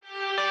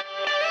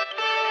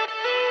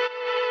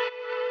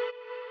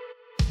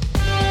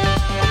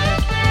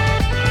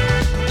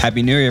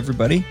Happy New Year,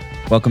 everybody.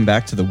 Welcome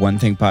back to the One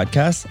Thing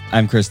Podcast.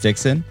 I'm Chris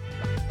Dixon.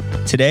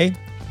 Today,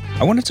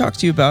 I want to talk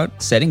to you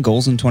about setting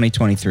goals in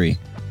 2023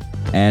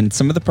 and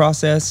some of the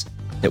process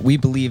that we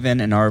believe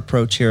in and our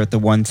approach here at the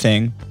One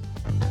Thing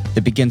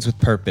that begins with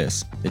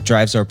purpose, that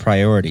drives our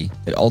priority,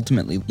 that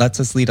ultimately lets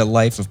us lead a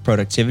life of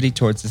productivity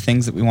towards the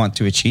things that we want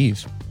to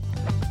achieve.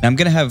 Now, I'm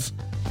going to have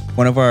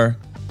one of our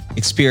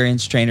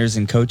experienced trainers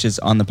and coaches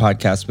on the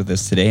podcast with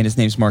us today, and his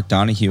name's Mark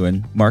Donahue.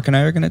 And Mark and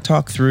I are going to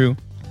talk through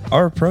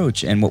our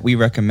approach and what we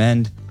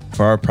recommend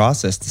for our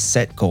process to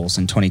set goals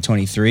in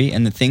 2023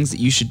 and the things that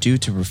you should do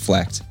to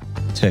reflect,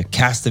 to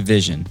cast a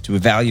vision, to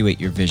evaluate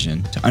your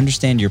vision, to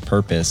understand your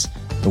purpose,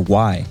 the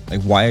why.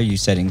 Like, why are you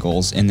setting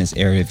goals in this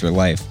area of your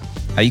life?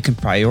 How you can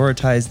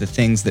prioritize the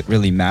things that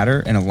really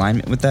matter in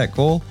alignment with that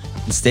goal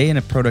and stay in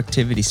a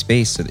productivity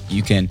space so that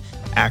you can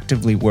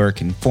actively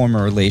work and form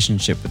a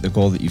relationship with the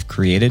goal that you've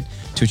created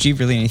to achieve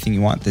really anything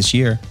you want this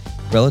year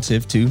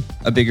relative to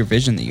a bigger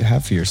vision that you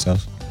have for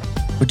yourself.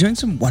 We're doing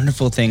some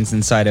wonderful things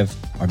inside of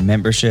our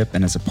membership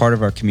and as a part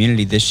of our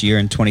community this year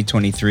in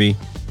 2023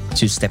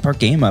 to step our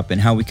game up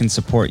and how we can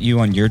support you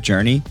on your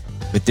journey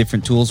with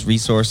different tools,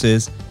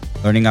 resources,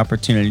 learning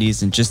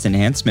opportunities, and just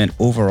enhancement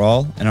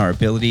overall in our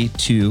ability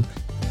to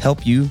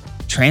help you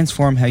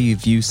transform how you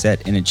view,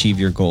 set, and achieve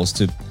your goals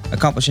to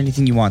accomplish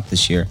anything you want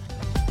this year.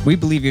 We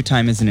believe your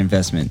time is an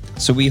investment,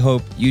 so we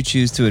hope you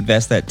choose to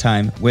invest that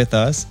time with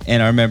us in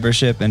our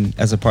membership and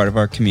as a part of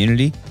our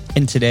community.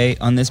 And today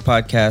on this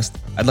podcast,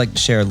 I'd like to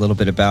share a little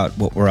bit about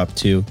what we're up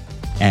to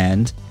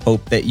and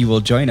hope that you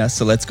will join us.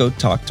 So let's go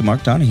talk to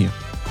Mark Donahue.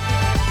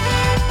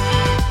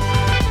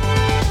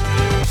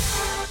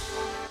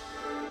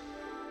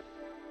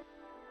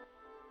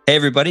 Hey,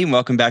 everybody, and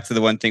welcome back to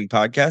the One Thing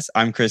Podcast.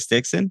 I'm Chris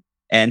Dixon,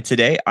 and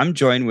today I'm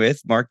joined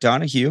with Mark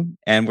Donahue,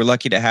 and we're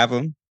lucky to have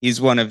him.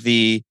 He's one of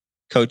the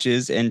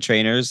coaches and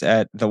trainers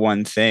at the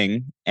One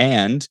Thing,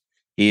 and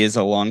he is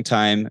a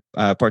longtime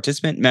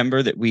participant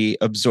member that we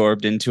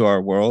absorbed into our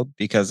world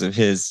because of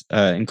his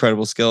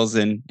incredible skills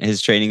and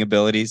his training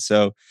abilities.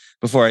 So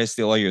before I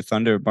steal all your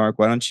thunder, Mark,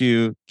 why don't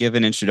you give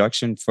an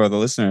introduction for the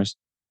listeners?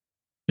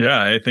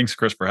 Yeah. Hey, thanks,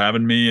 Chris, for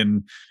having me,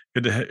 and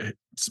good to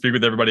speak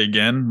with everybody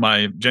again.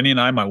 Jenny and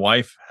I, my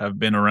wife, have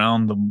been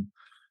around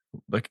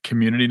the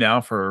community now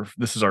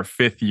this is our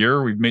 5th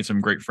year. We've made some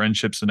great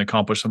friendships and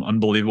accomplished some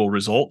unbelievable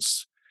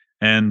results,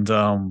 and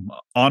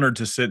honored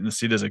to sit in the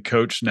seat as a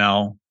coach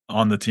now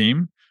on the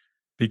team,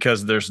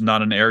 because there's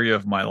not an area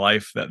of my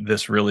life that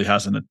this really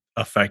hasn't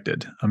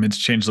affected. I mean, it's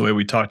changed the way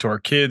we talk to our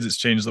kids. It's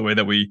changed the way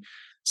that we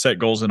set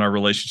goals in our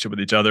relationship with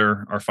each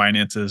other, our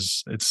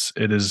finances.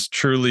 It is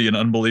truly an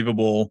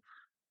unbelievable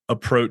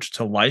approach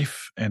to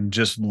life and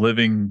just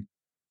living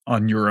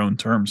on your own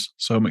terms.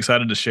 So I'm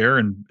excited to share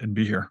and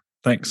be here.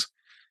 Thanks.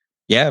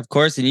 Yeah, of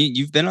course. And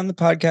you've been on the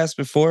podcast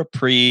before,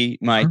 pre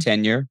my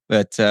tenure,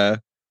 but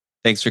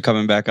thanks for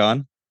coming back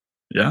on.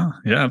 Yeah,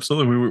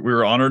 absolutely. We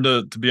were honored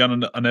to be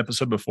on an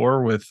episode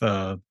before with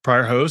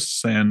prior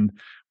hosts, and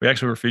we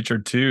actually were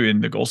featured too in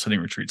the goal setting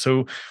retreat.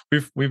 So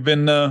we've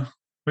been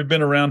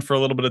around for a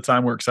little bit of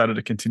time. We're excited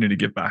to continue to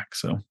give back.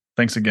 So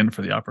thanks again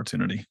for the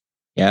opportunity.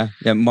 Yeah.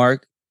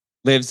 Mark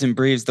lives and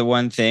breathes the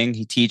One Thing.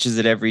 He teaches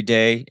it every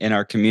day in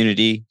our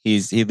community.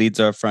 He leads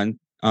our front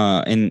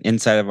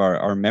inside of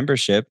our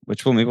membership,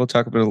 which we'll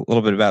talk a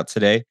little bit about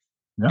today.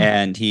 Yeah.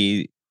 And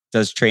he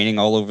does training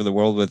all over the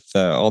world with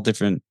all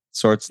different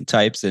sorts and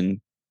types.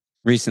 And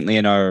recently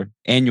in our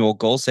annual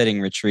goal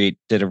setting retreat,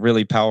 did a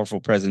really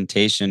powerful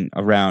presentation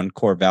around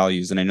core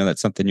values. And I know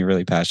that's something you're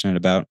really passionate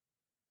about.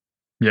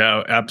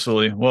 Yeah,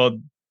 absolutely.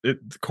 Well,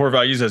 core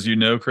values, as you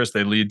know, Chris,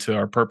 they lead to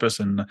our purpose.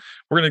 And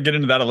we're going to get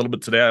into that a little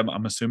bit today,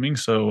 I'm assuming.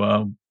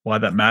 So why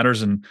that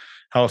matters and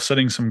how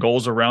setting some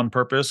goals around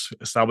purpose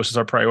establishes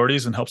our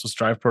priorities and helps us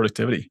drive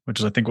productivity, which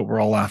is, I think, what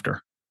we're all after.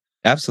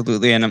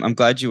 Absolutely. And I'm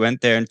glad you went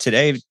there. And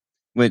today,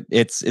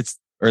 it's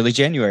early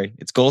January.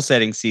 It's goal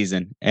setting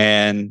season.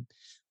 And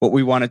what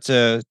we wanted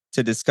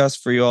to discuss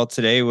for you all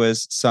today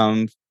was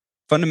some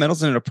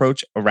fundamentals and an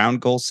approach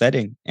around goal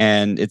setting.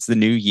 And it's the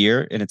new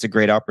year, and it's a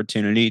great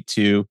opportunity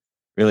to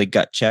really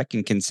gut check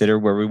and consider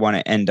where we want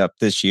to end up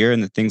this year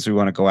and the things we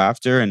want to go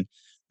after. And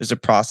there's a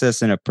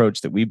process and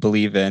approach that we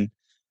believe in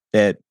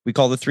that we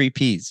call the 3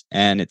 Ps.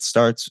 And it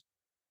starts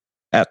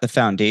at the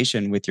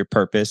foundation with your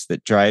purpose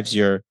that drives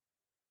your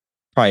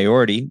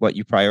priority, what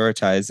you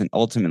prioritize, and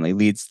ultimately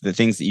leads to the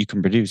things that you can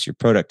produce, your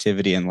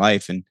productivity in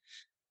life. And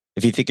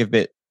if you think of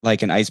it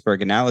like an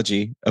iceberg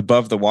analogy,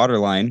 above the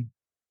waterline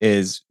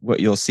is what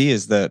you'll see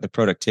is the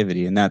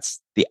productivity. And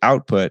that's the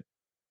output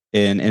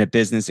in a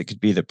business. It could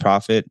be the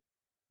profit.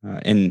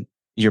 In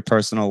your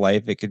personal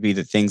life, it could be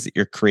the things that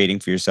you're creating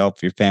for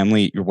yourself, your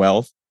family, your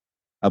wealth.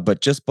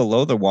 But just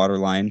below the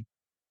waterline,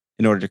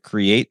 in order to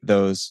create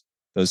those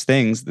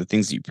things, the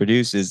things that you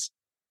produce, is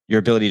your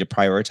ability to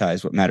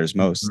prioritize what matters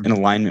most in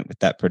alignment with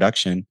that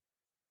production,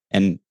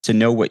 and to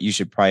know what you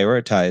should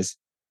prioritize.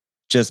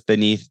 Just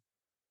beneath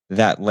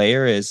that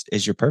layer is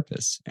your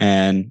purpose.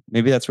 And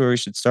maybe that's where we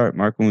should start,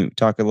 Mark, when we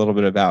talk a little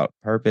bit about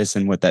purpose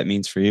and what that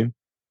means for you.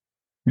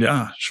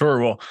 Yeah, sure.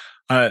 Well,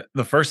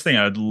 The first thing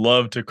I'd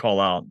love to call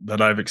out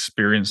that I've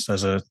experienced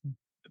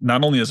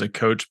not only as a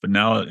coach, but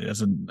now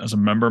as a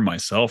member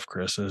myself,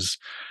 Chris, is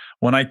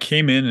when I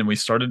came in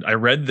and I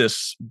read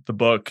the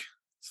book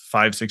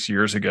 5-6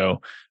 years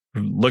ago,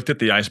 looked at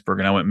the iceberg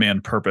and I went,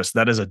 man, purpose,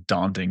 that is a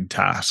daunting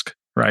task,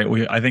 right?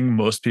 I think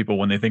most people,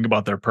 when they think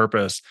about their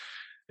purpose,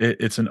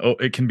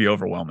 it can be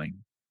overwhelming.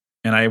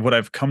 And what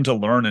I've come to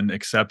learn and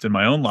accept in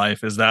my own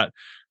life is that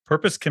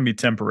purpose can be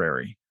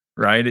temporary,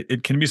 right?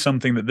 It can be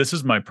something that this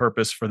is my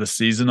purpose for the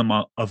season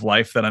of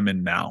life that I'm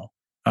in now.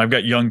 I've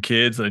got young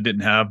kids that I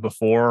didn't have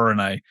before,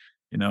 and I'm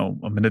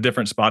in a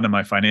different spot in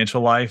my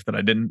financial life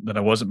that I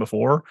wasn't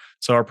before.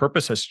 So our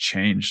purpose has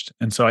changed.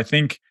 And so I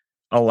think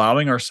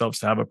allowing ourselves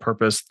to have a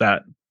purpose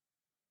that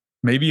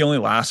maybe only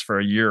lasts for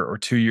a year or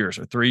 2 years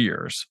or 3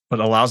 years, but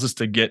allows us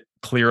to get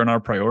clear on our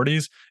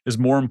priorities is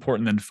more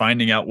important than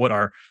finding out what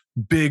our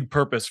big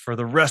purpose for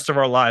the rest of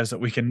our lives that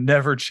we can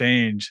never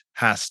change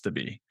has to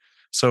be.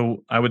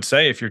 So I would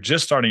say if you're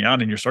just starting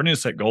out and you're starting to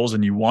set goals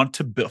and you want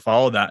to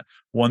follow that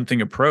one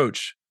thing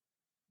approach,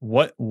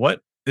 what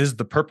is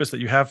the purpose that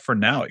you have for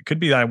now? It could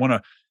be that I want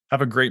to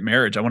have a great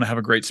marriage. I want to have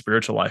a great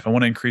spiritual life. I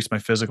want to increase my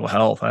physical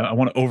health. I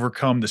want to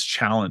overcome this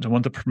challenge. I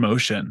want the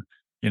promotion.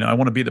 I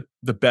want to be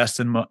the best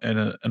in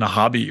a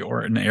hobby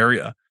or an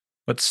area.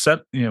 But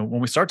when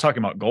we start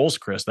talking about goals,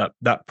 Chris,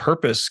 that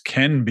purpose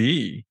can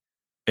be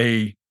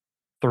a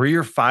 3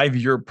 or 5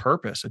 year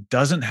purpose. It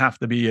doesn't have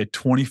to be a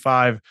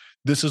 25.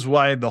 This is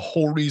why the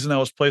whole reason I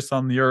was placed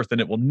on the earth,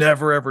 and it will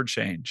never ever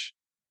change.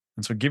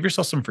 And so give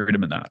yourself some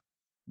freedom in that.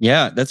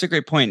 Yeah, that's a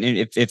great point.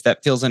 And if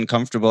that feels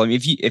uncomfortable, I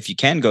mean, if you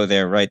can go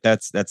there, right,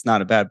 that's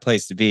not a bad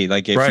place to be.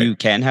 Like if you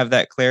can have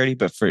that clarity,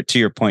 but to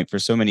your point, for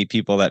so many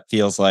people that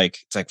feels like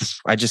it's like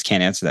I just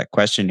can't answer that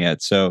question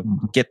yet. So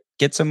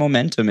get some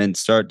momentum and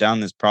start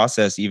down this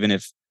process, even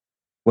if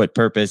what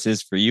purpose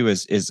is for you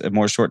is a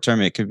more short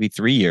term. It could be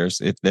 3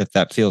 years if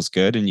that feels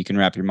good and you can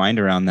wrap your mind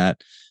around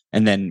that.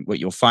 And then what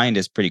you'll find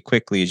is pretty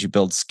quickly as you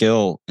build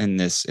skill in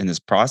this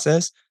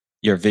process,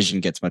 your vision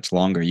gets much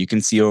longer. You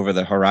can see over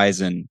the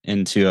horizon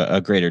into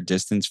a greater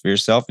distance for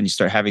yourself, and you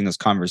start having those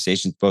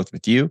conversations both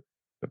with you,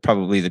 but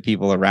probably the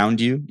people around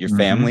you, your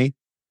family,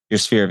 your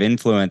sphere of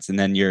influence, and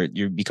then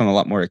you become a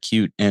lot more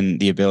acute in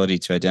the ability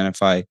to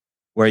identify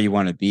where you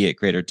want to be at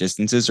greater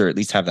distances, or at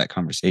least have that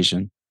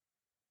conversation.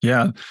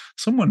 Yeah,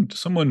 someone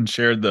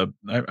shared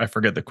I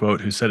forget the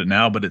quote who said it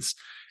now, but it's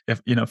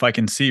if I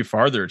can see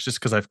farther, it's just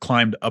because I've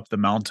climbed up the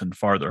mountain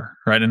farther,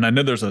 right? And I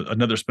know there's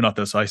another spin off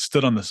this.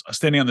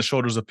 Standing on the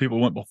shoulders of people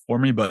who went before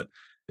me. But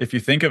if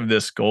you think of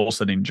this goal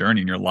setting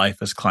journey in your life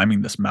as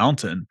climbing this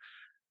mountain,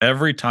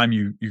 every time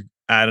you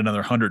add another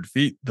 100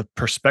 feet, the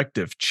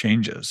perspective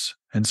changes.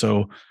 And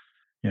so,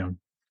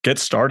 get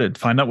started.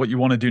 Find out what you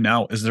want to do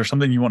now. Is there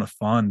something you want to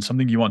fund?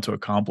 Something you want to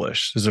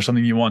accomplish? Is there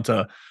something you want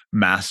to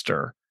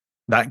master?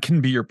 That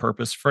can be your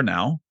purpose for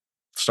now.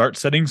 Start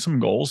setting some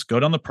goals, go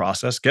down the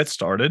process, get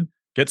started,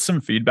 get some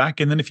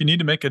feedback. And then if you need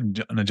to make an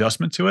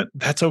adjustment to it,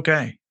 that's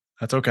okay.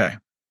 That's okay.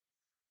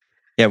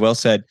 Yeah, well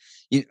said.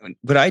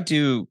 What I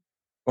do,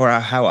 or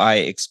how I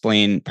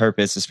explain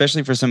purpose,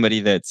 especially for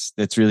somebody that's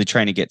really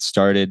trying to get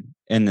started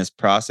in this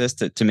process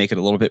to make it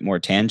a little bit more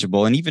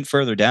tangible and even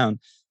further down,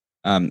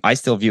 I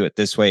still view it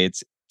this way.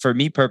 It's, for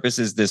me, purpose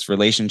is this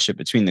relationship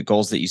between the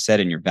goals that you set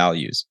and your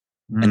values.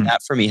 And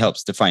that for me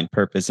helps define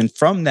purpose. And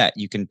from that,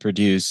 you can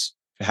produce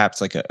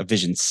perhaps like a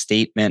vision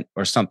statement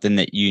or something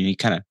that you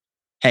kind of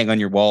hang on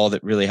your wall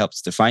that really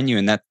helps define you.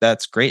 And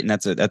that's great. And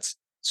that's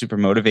super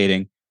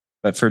motivating.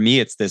 But for me,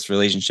 it's this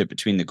relationship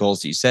between the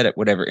goals that you set at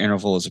whatever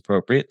interval is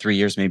appropriate. 3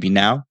 years, maybe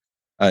now.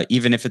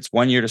 Even if it's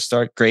 1 year to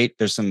start, great.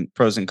 There's some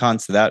pros and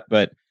cons to that.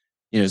 But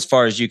as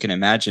far as you can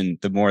imagine,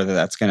 the more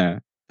it's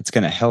gonna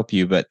help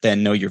you. But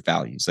then know your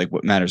values, like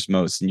what matters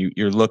most, and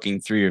you're looking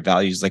through your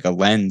values like a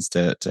lens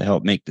to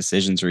help make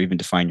decisions or even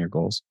define your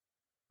goals.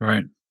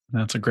 Right.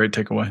 That's a great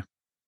takeaway.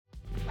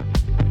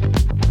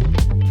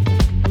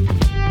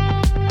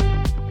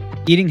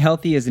 Eating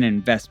healthy is an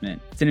investment.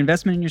 It's an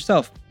investment in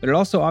yourself, but it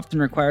also often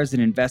requires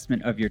an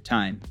investment of your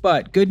time.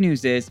 But good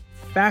news is,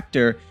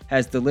 Factor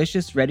has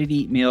delicious,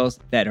 ready-to-eat meals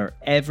that are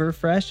ever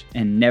fresh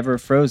and never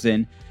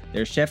frozen.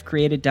 They're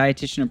chef-created,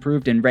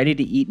 dietitian-approved, and ready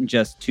to eat in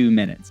just 2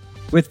 minutes.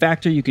 With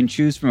Factor, you can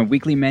choose from a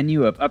weekly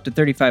menu of up to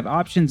 35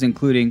 options,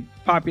 including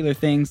popular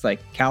things like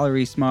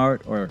Calorie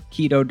Smart or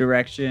Keto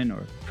Direction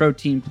or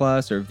Protein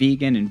Plus or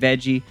Vegan and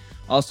Veggie.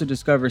 Also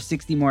discover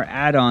 60 more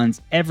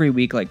add-ons every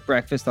week, like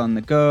breakfast on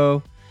the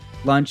go,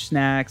 lunch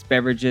snacks,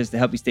 beverages to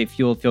help you stay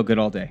fueled, feel good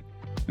all day.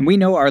 And we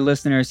know our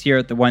listeners here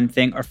at The One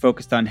Thing are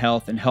focused on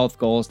health and health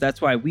goals.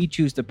 That's why we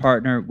choose to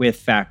partner with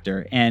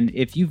Factor. And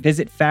if you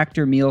visit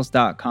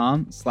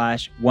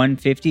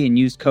factormeals.com/150 and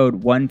use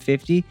code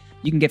 150,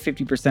 you can get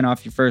 50%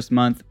 off your first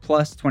month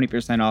plus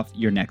 20% off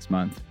your next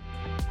month.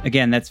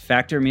 Again, that's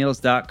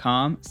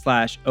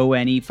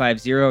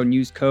factormeals.com/ONE50 and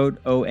use code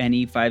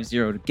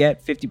ONE50 to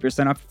get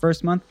 50% off your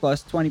first month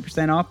plus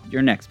 20% off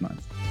your next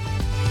month.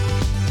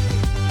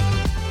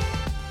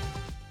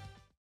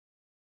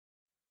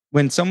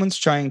 When someone's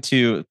trying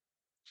to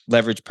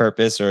leverage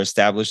purpose or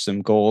establish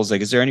some goals,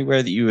 like, is there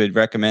anywhere that you would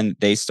recommend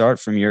they start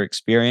from your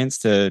experience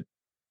to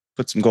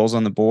put some goals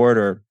on the board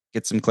or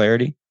get some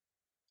clarity?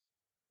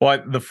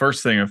 Well, the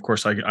first thing, of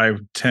course, I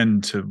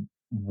tend to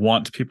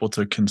want people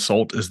to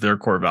consult is their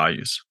core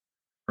values,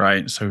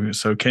 right?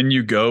 So can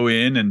you go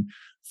in and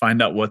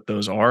find out what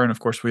those are? And of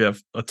course, we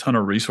have a ton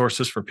of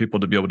resources for people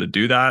to be able to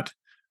do that,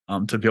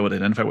 to be able to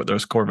identify what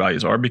those core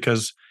values are,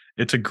 because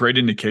it's a great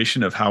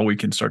indication of how we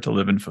can start to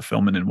live in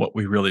fulfillment and what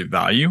we really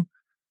value.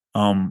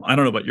 I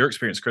don't know about your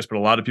experience, Chris, but a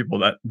lot of people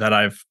that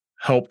I've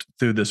helped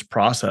through this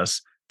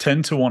process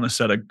tend to want to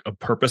set a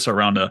purpose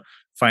around a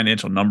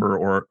financial number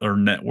or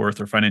net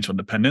worth or financial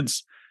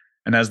independence.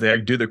 And as they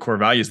do the core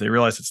values, they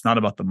realize it's not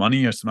about the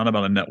money, it's not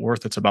about a net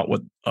worth, it's about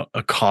what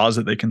a cause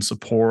that they can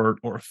support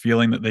or a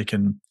feeling that they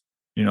can,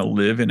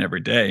 live in every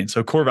day. And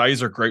so core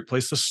values are a great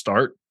place to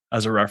start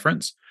as a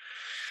reference.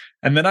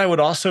 And then I would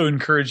also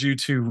encourage you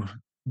to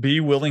be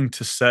willing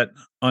to set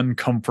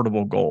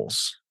uncomfortable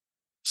goals.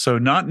 So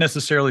not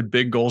necessarily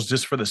big goals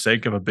just for the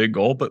sake of a big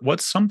goal, but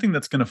what's something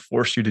that's going to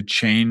force you to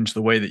change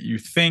the way that you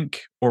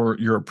think or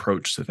your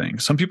approach to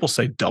things. Some people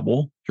say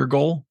double your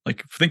goal,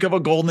 like think of a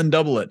goal and then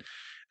double it.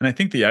 And I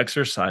think the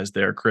exercise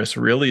there, Chris,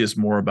 really is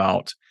more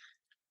about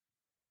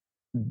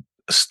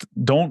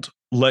don't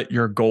let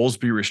your goals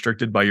be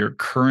restricted by your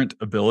current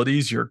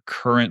abilities, your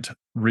current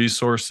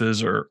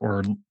resources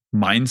or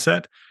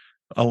mindset.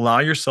 Allow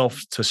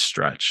yourself to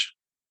stretch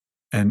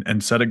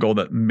and set a goal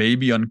that may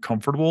be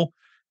uncomfortable,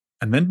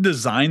 and then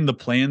design the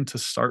plan to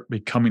start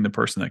becoming the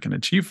person that can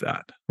achieve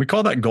that. We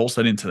call that goal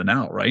setting to the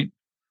now, right?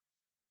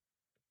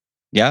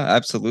 Yeah,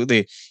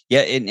 absolutely.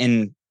 Yeah,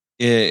 and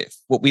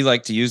what we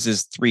like to use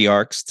is 3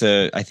 arcs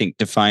to, I think,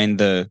 define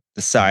the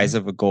size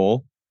of a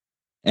goal.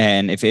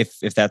 And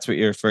if that's what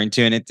you're referring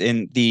to, and it's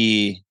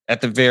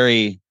at the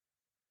very,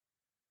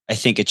 I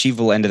think,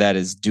 achievable end of that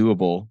is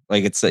doable.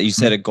 Like it's that you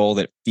set a goal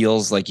that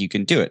feels like you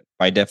can do it.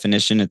 By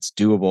definition, it's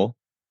doable.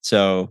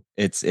 So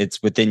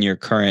it's within your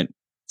current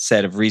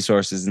set of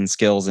resources and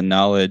skills and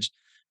knowledge.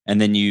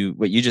 And then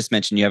what you just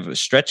mentioned, you have a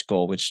stretch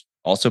goal, which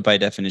also by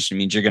definition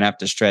means you're going to have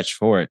to stretch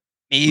for it.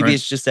 Maybe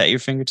it's just at your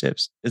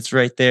fingertips. It's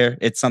right there.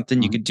 It's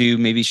something you could do,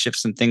 maybe shift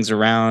some things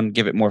around,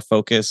 give it more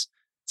focus.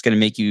 It's going to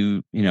make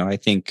you, I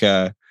think,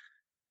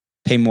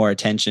 pay more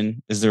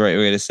attention is the right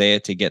way to say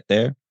it to get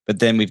there. But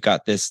then we've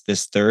got this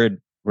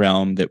third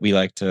realm that we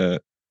like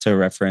to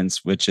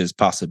reference, which is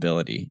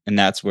possibility. And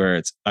that's where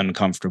it's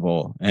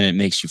uncomfortable and it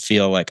makes you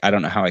feel like, I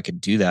don't know how I could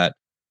do that.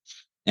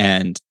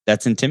 And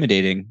that's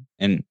intimidating.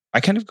 And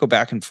I kind of go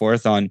back and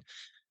forth on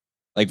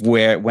like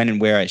when and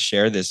where I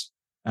share this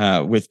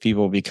with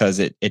people, because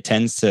it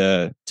tends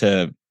to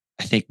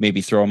I think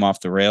maybe throw them off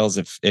the rails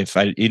if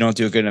you don't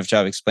do a good enough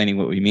job explaining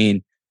what we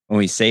mean when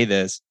we say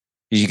this.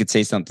 You could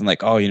say something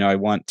like, oh, I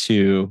want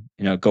to,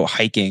 go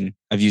hiking.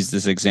 I've used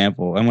this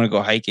example. I want to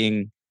go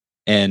hiking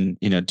and,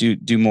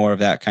 do more of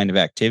that kind of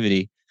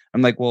activity.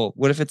 I'm like, well,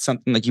 what if it's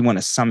something like you want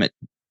to summit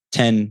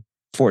 10,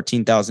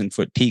 14,000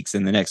 foot peaks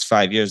in the next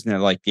 5 years? And they're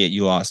like, yeah,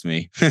 you lost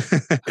me.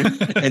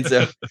 And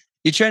so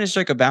you're trying to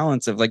strike a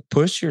balance of like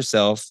push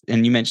yourself.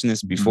 And you mentioned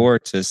this before,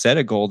 to set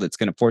a goal that's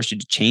going to force you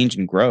to change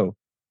and grow.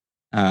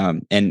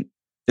 And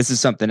this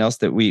is something else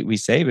that we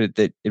say, but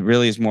that it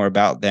really is more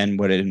about then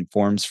what it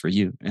informs for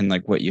you and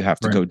like what you have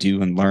to go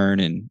do and learn.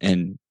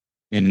 And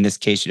in this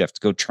case, you'd have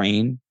to go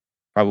train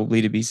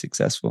probably to be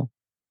successful.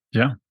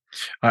 Yeah.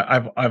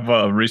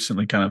 I've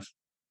recently kind of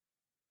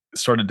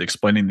started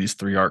explaining these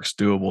 3 arcs: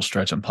 doable,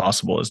 stretch, and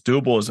possible. As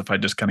doable is if I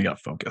just kind of got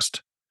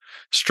focused.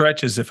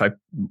 Stretch is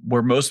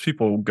where most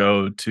people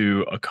go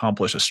to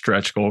accomplish a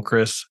stretch goal,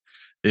 Chris,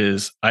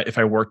 is if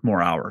I worked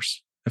more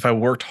hours, if I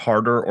worked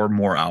harder or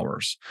more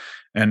hours.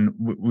 And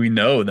we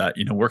know that,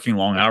 working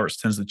long hours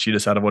tends to cheat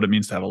us out of what it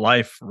means to have a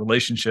life,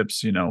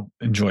 relationships,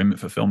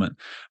 enjoyment, fulfillment.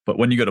 But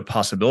when you go to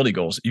possibility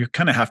goals, you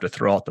kind of have to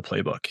throw out the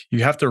playbook.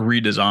 You have to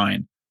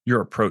redesign your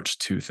approach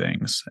to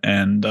things.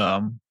 And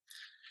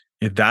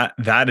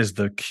that is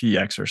the key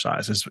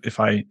exercise, is if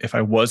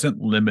I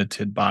wasn't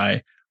limited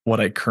by what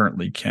I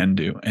currently can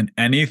do and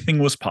anything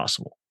was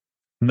possible,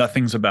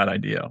 nothing's a bad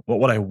idea.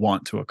 What would I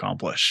want to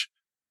accomplish?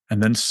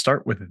 And then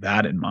start with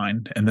that in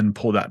mind and then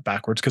pull that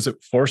backwards, because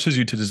it forces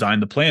you to design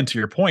the plan, to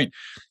your point.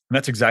 And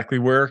that's exactly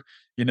where,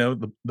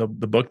 the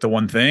book, The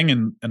One Thing,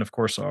 and of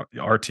course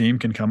our team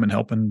can come and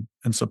help and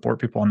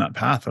support people on that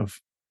path of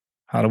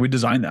how do we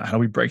design that? How do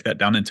we break that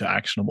down into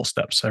actionable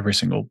steps every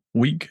single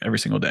week, every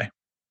single day?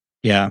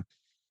 Yeah.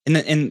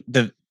 And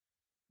the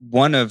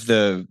one of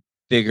the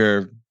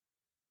bigger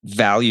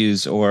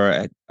values,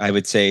 or I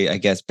would say, I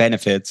guess,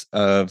 benefits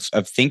of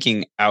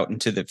thinking out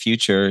into the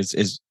future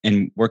is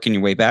and working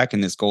your way back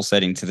in this goal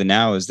setting to the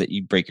now, is that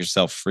you break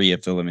yourself free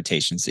of the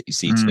limitations that you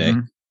see today.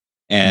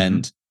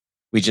 And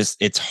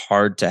it's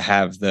hard to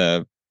have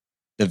the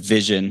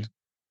vision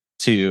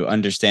to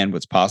understand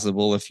what's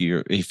possible if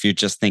you're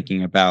just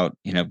thinking about,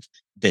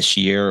 this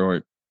year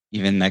or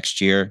even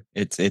next year.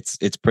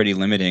 It's pretty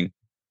limiting,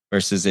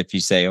 versus if you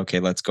say, okay,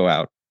 let's go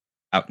out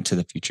into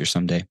the future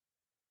someday.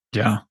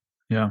 Yeah,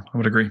 I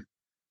would agree.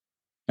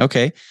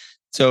 Okay.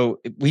 So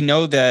we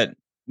know that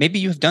maybe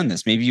you have done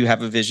this. Maybe you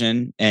have a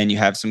vision and you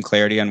have some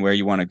clarity on where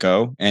you want to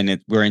go. And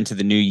we're into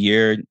the new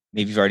year.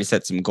 Maybe you've already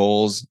set some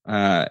goals,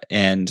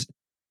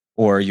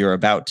 or you're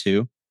about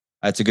to.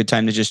 It's a good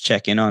time to just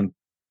check in on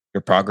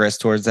your progress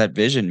towards that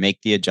vision.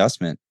 Make the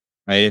adjustment,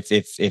 right?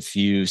 If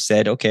you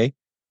said, okay,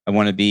 I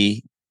want to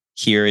be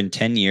here in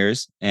 10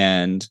 years,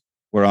 and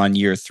we're on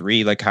year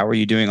 3, like, how are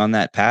you doing on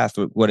that path?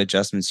 What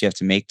adjustments do you have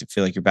to make to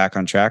feel like you're back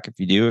on track? If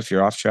you do, if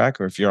you're off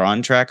track, or if you're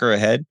on track or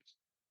ahead,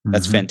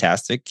 that's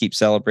fantastic. Keep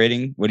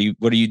celebrating. What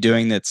are you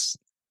doing that's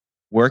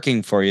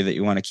working for you that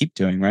you want to keep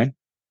doing, right?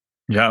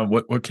 Yeah,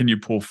 what can you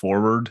pull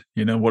forward?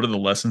 What are the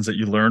lessons that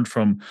you learned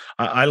from?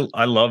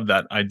 I love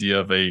that idea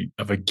of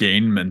a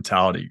gain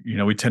mentality.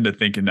 We tend to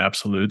think in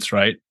absolutes,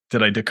 right?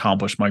 Did I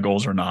accomplish my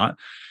goals or not?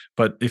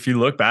 But if you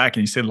look back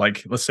and you say,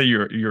 like, let's say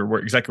you're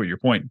exactly what your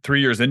point,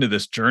 3 years into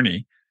this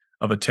journey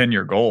of a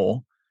 10-year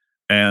goal,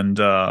 and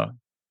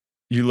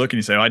you look and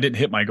you say, oh, I didn't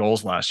hit my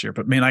goals last year,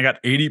 but man, I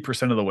got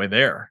 80% of the way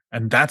there.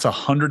 And that's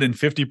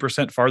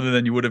 150% farther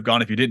than you would have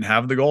gone if you didn't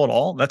have the goal at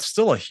all. That's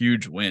still a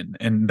huge win.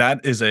 And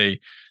that is a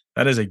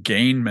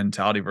gain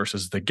mentality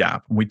versus the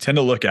gap. And we tend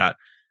to look at,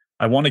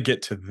 I want to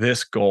get to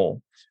this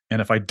goal.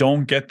 And if I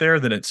don't get there,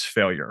 then it's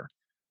failure.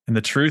 And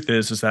the truth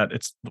is that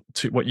it's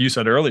to what you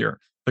said earlier.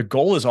 The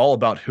goal is all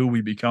about who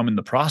we become in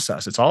the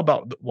process. It's all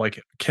about,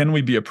 like, can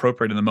we be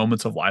appropriate in the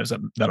moments of lives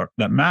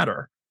that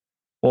matter?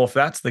 Well, if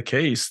that's the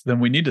case, then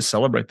we need to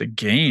celebrate the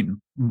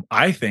gain,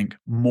 I think,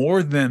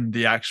 more than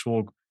the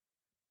actual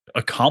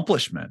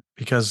accomplishment,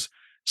 because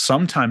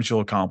sometimes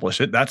you'll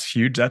accomplish it. That's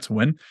huge. That's a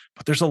win.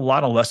 But there's a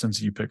lot of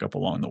lessons you pick up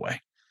along the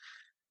way.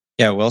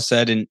 Yeah, well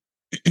said. And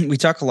we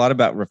talk a lot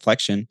about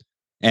reflection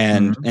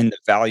and the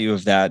value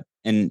of that.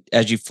 And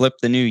as you flip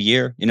the new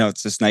year,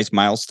 it's this nice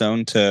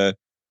milestone to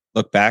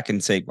look back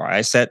and say, well,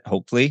 I set,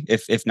 hopefully,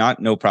 if not,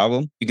 no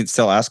problem. You can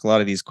still ask a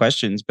lot of these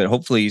questions, but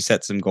hopefully you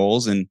set some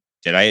goals, and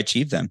did I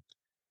achieve them?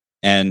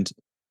 And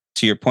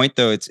to your point,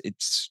 though,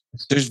 it's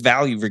there's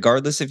value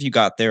regardless if you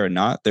got there or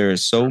not. There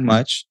is so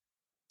much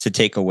to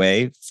take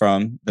away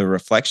from the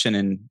reflection,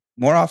 and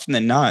more often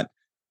than not,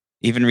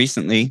 even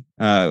recently,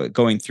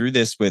 going through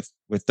this with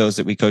those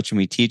that we coach and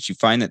we teach, you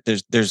find that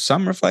there's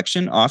some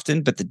reflection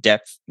often, but the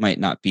depth might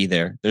not be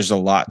there. There's a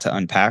lot to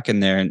unpack in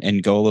there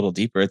and go a little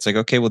deeper. It's like,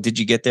 okay, well, did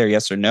you get there?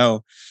 Yes or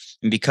no?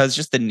 And because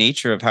just the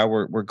nature of how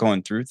we're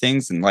going through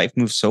things, and life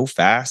moves so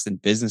fast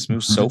and business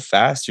moves so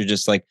fast, you're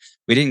just like,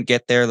 we didn't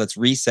get there. Let's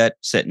reset,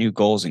 set new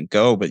goals and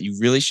go. But you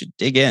really should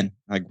dig in.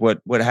 Like,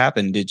 what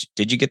happened?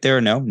 Did you get there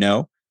or no?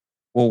 No.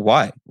 Well,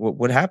 why?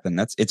 What happened?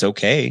 It's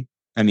okay.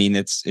 I mean,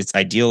 it's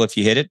ideal if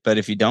you hit it, but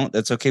if you don't,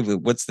 that's okay. But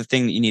what's the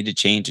thing that you need to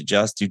change,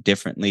 adjust, do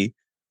differently?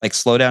 Like,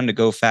 slow down to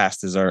go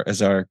fast, as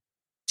our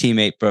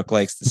teammate Brooke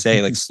likes to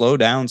say. Like, slow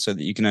down so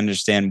that you can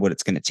understand what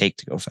it's going to take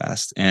to go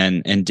fast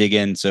and dig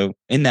in. So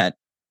in that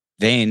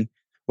vein,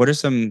 what are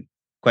some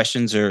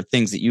questions or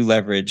things that you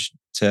leverage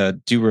to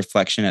do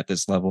reflection at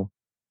this level?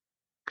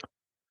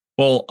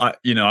 Well,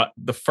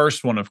 the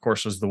first one, of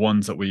course, is the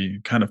ones that we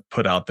kind of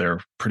put out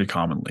there pretty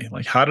commonly.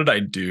 Like, how did I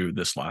do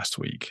this last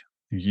week?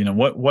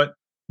 What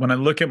when I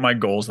look at my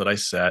goals that I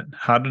set,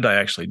 how did I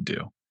actually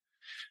do?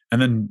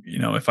 And then,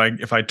 if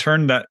I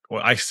turn that,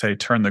 well, I say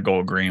turn the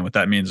goal green, what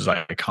that means is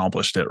I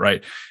accomplished it,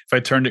 right? If I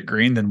turned it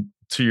green, then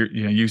to your,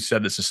 you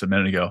said this just a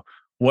minute ago,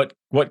 what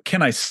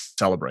can I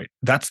celebrate?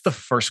 That's the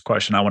first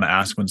question I want to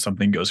ask when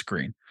something goes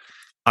green.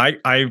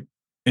 I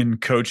in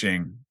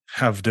coaching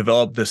have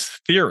developed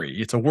this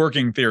theory. It's a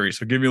working theory,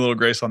 so give me a little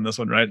grace on this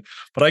one, right?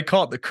 But I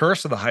call it the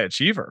curse of the high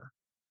achiever.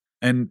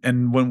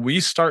 And when we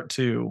start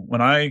to,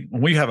 when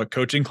we have a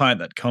coaching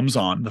client that comes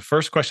on, the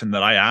first question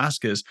that I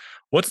ask is,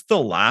 what's the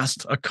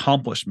last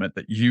accomplishment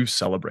that you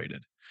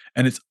celebrated?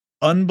 And it's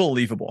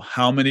unbelievable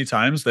how many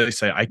times they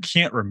say, I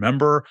can't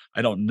remember.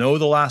 I don't know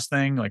the last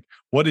thing. Like,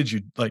 what did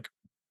you like?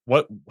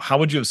 How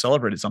would you have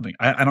celebrated something?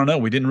 I don't know.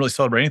 We didn't really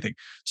celebrate anything.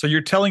 So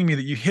you're telling me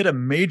that you hit a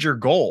major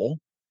goal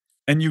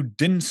and you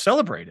didn't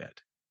celebrate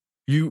it.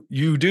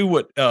 You do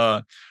what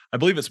I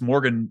believe it's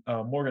Morgan.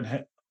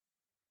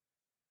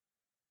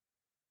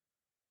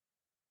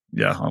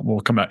 Yeah,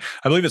 we'll come back.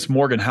 I believe it's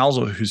Morgan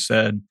Housel who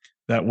said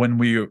that when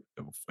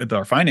with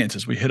our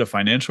finances, we hit a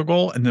financial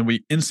goal and then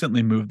we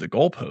instantly move the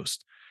goalpost,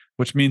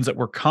 which means that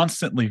we're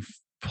constantly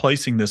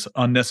placing this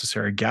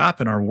unnecessary gap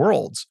in our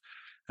worlds.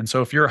 And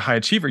so if you're a high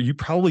achiever, you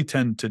probably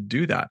tend to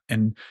do that.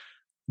 And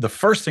the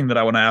first thing that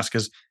I want to ask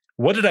is,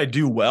 what did I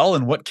do well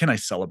and what can I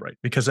celebrate?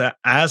 Because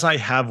as I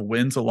have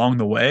wins along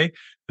the way,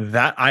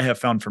 that I have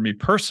found for me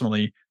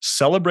personally,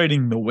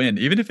 celebrating the win,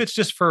 even if it's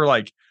just for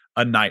like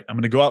a night, I'm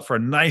going to go out for a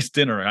nice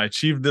dinner. I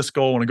achieved this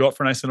goal. I want to go out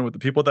for a nice dinner with the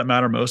people that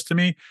matter most to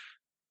me.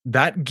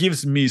 That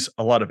gives me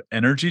a lot of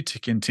energy to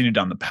continue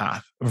down the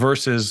path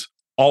versus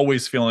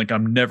always feeling like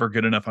I'm never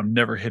good enough. I'm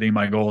never hitting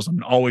my goals.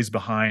 I'm always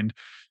behind.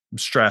 I'm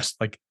stressed.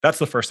 Like, that's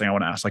the first thing I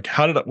want to ask. Like,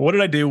 what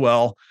did I do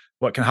well?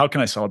 How can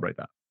I celebrate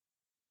that?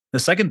 The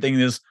second thing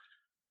is,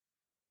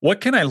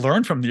 what can I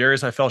learn from the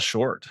areas I fell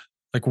short?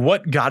 Like,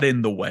 what got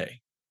in the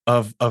way?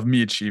 of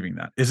me achieving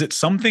that? Is it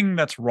something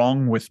that's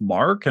wrong with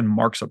Mark and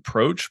Mark's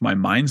approach, my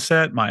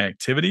mindset, my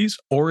activities,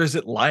 or is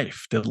it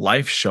life? Did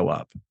life show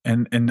up?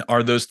 And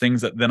are those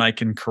things that then I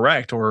can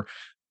correct, or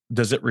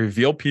does it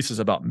reveal pieces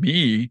about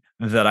me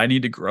that I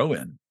need to grow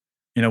in?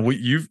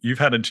 You've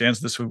had a chance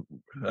this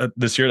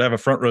year to have a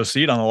front row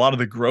seat on a lot of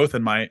the growth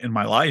in my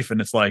life,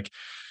 and it's like,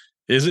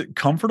 is it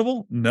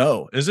comfortable?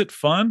 No. Is it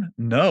fun?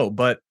 No.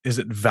 But is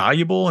it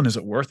valuable and is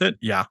it worth it?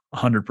 Yeah,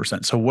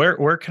 100%. So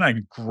where can I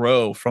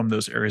grow from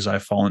those areas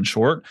I've fallen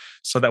short,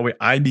 so that way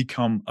I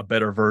become a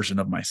better version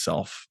of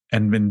myself?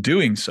 And in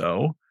doing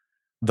so,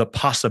 the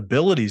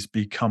possibilities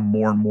become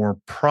more and more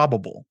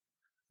probable.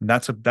 And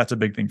that's a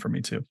big thing for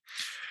me too.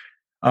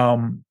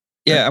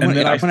 Yeah, I and want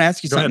then to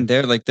ask you go something ahead.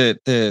 there. Like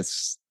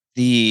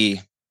the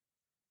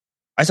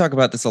I talk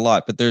about this a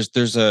lot, but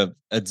there's a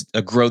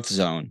growth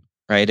zone,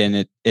 right?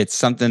 And it's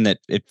something that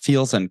it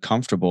feels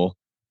uncomfortable.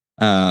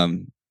 I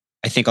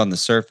think on the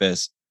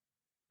surface,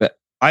 but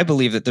I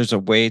believe that there's a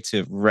way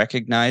to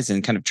recognize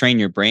and kind of train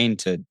your brain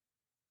to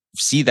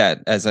see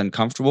that as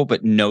uncomfortable,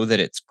 but know that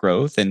it's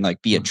growth and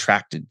like be Mm.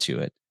 attracted to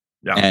it.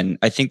 Yeah. And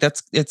I think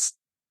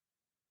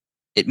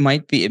it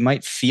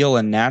might feel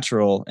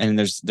unnatural, and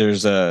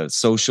there's a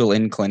social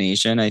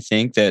inclination, I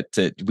think,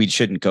 that we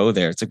shouldn't go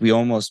there. It's like we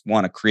almost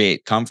want to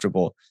create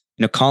comfortable.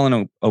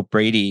 Colin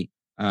O'Brady,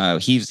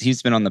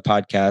 he's been on the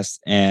podcast,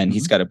 and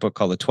he's Mhm. got a book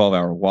called The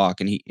 12-Hour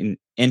Walk, and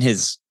in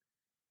his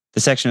the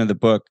section of the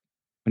book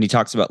when he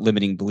talks about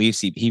limiting beliefs,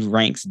 he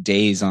ranks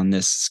days on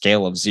this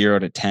scale of 0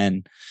 to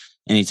 10.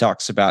 And he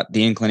talks about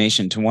the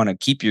inclination to want to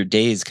keep your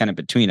days kind of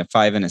between a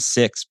 5 and a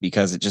 6,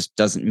 because it just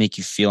doesn't make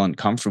you feel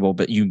uncomfortable.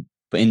 But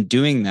in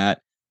doing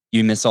that,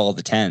 you miss all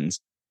the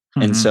tens.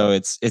 And Mhm. so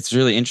it's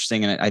really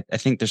interesting. And I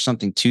think there's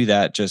something to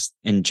that just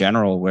in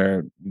general,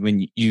 where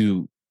when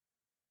you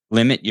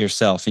limit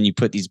yourself and you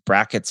put these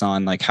brackets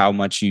on like how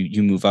much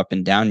you move up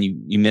and down,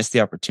 you miss the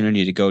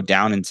opportunity to go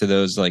down into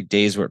those like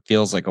days where it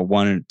feels like a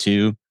 1 or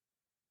 2.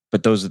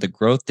 But those are the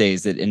growth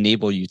days that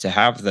enable you to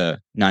have the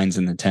 9s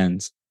and the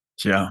 10s.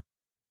 Yeah.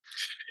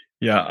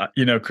 Yeah,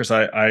 Chris,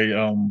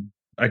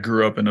 I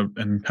grew up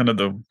in kind of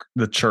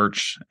the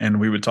church, and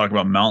we would talk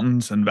about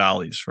mountains and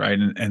valleys, right?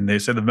 And they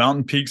said the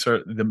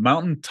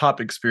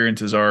mountaintop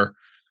experiences are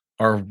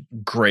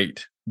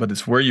great, but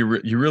it's where you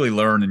really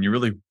learn, and you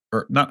really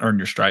not earn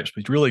your stripes,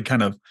 but you really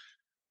kind of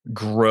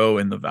grow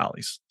in the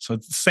valleys. So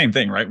it's the same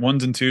thing, right?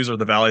 1s and 2s are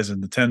the valleys,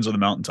 and the 10s are the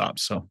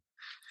mountaintops. So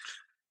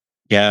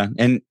Yeah,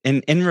 and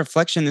in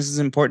reflection, this is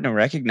important to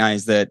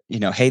recognize that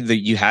hey,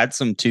 you had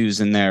some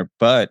 2s in there,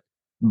 but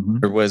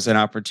mhm. there was an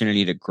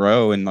opportunity to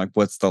grow, and like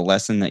what's the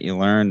lesson that you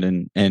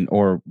learned, and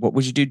or what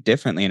would you do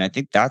differently? And I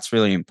think that's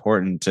really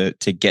important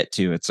to get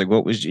to. It's like,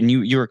 what was, and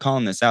you were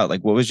calling this out,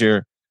 like what was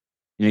your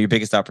your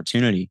biggest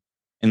opportunity?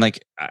 And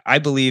like I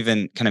believe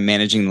in kind of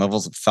managing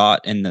levels of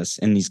thought in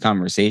these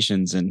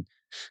conversations,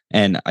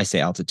 and I say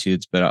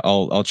altitudes, but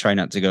I'll try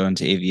not to go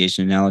into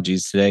aviation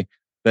analogies today.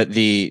 But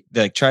the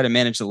like try to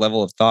manage the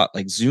level of thought,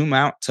 like zoom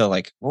out to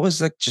like what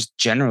was, like, just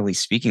generally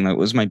speaking, like what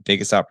was my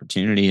biggest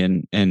opportunity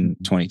in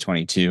Mhm.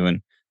 2022,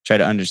 and try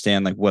to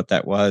understand like what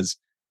that was.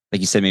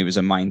 Like you said, maybe it was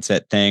a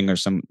mindset thing or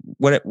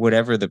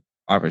whatever the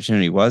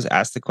opportunity was.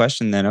 Ask the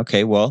question, then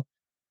okay, well,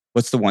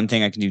 what's the one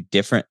thing I can do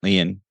differently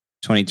in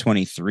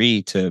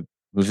 2023 to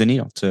move the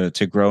needle,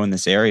 to grow in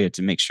this area,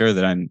 to make sure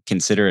that I'm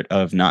considerate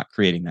of not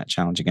creating that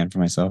challenge again for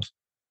myself.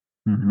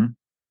 Mhm.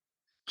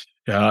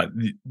 Yeah,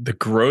 the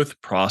growth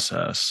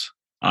process,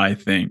 I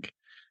think,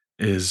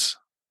 is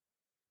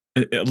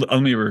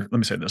let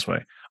me say it this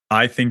way.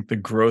 I think the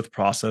growth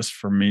process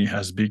for me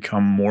has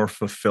become more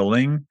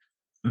fulfilling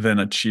than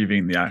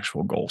achieving the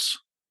actual goals.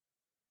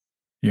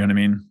 You know what I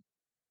mean?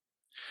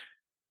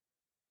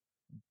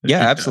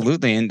 Yeah,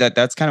 absolutely. And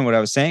that's kind of what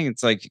I was saying.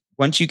 It's like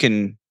once you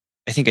can,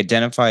 I think,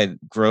 identify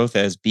growth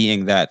as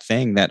being that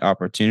thing, that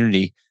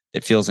opportunity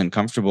that feels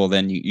uncomfortable,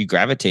 then you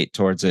gravitate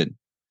towards it,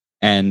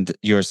 and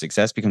your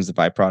success becomes the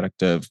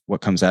byproduct of what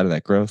comes out of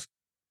that growth.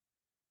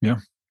 Yeah.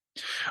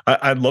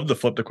 I'd love to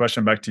flip the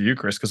question back to you,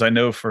 Chris, because I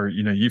know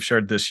you've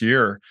shared this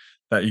year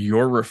that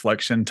your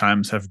reflection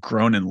times have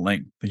grown in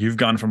length. You've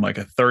gone from like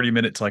a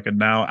 30-minute to like a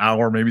now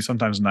hour, maybe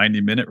sometimes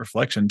 90-minute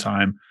reflection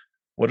time.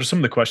 What are some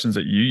of the questions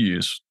that you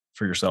use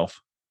for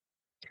yourself?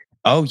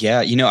 Oh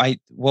yeah,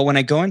 when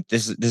I go in,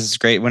 this is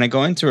great. When I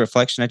go into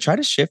reflection, I try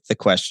to shift the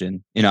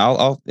question.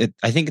 I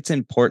think it's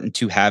important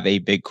to have a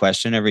big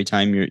question every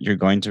time you're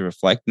going to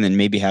reflect, and then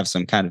maybe have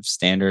some kind of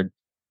standard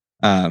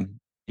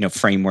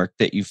framework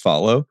that you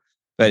follow.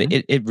 But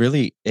Mhm. it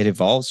really it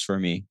evolves for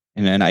me,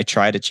 and then I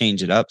try to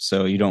change it up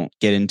so you don't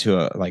get into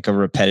a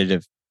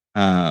repetitive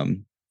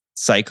um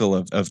cycle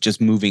of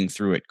just moving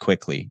through it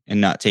quickly and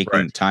not taking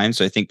Right. the time.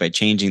 So I think by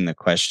changing the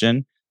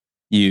question,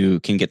 you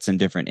can get some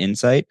different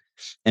insight.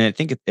 And I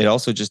think it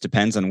also just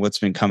depends on what's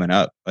been coming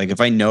up. Like if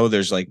I know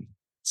there's like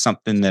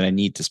something that I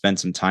need to spend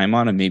some time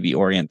on, and maybe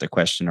orient the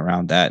question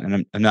around that.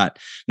 And I'm not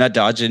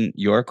dodging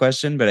your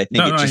question, but I think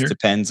No, it no, I just hear.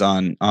 depends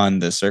on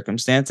the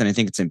circumstance. And I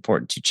think it's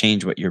important to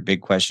change what your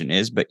big question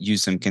is, but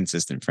use some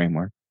consistent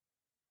framework.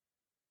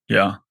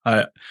 Yeah.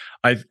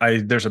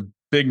 There's a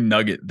big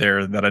nugget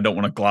there that I don't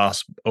want to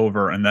gloss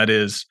over, and that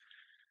is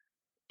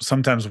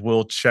sometimes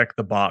we'll check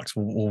the box.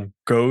 We'll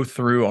go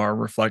through our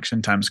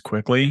reflection times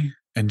quickly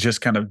and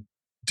just kind of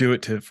do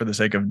it for the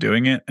sake of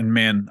doing it. And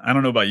man, I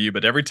don't know about you,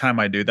 but every time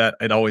I do that,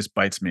 it always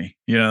bites me.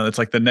 It's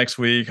like the next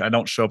week I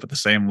don't show up at the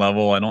same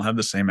level. I don't have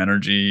the same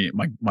energy.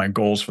 My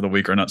goals for the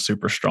week are not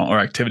super strong, or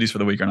activities for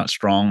the week are not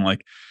strong.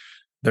 Like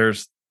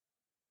there's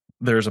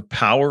a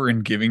power in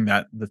giving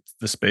that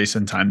the space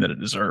and time that it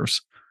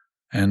deserves.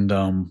 And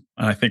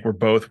I think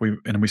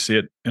we see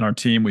it in our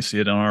team, we see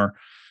it in our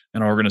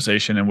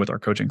organization and with our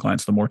coaching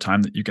clients. The more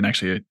time that you can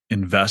actually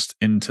invest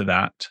into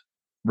that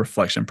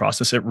reflection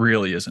process, it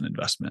really is an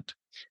investment.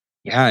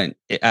 Yeah,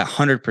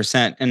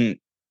 100%. And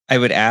I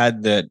would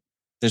add that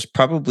there's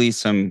probably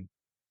some,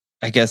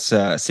 I guess,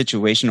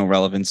 situational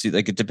relevance.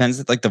 Like it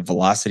depends, like the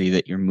velocity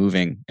that you're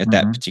moving at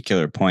that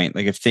particular point.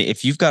 Like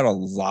if you've got a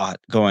lot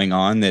going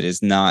on that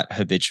is not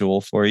habitual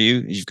for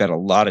you, you've got a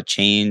lot of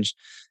change.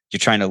 You're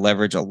trying to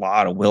leverage a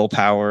lot of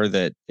willpower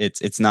that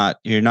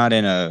you're not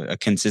in a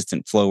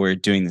consistent flow where you're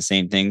doing the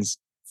same things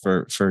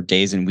for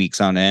days and weeks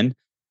on end.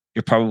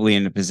 You're probably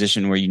in a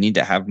position where you need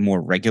to have more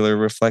regular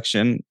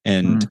reflection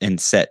and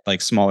set like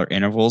smaller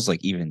intervals,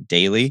 like even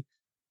daily.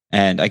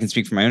 And I can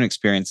speak from my own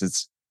experience.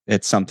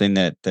 It's something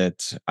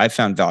that I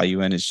found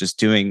value in, is just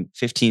doing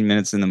 15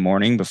 minutes in the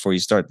morning before you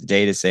start the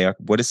day to say,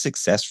 okay, what is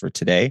success for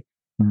today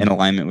in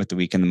alignment with the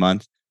week and the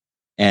month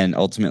and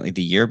ultimately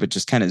the year, but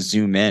just kind of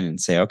zoom in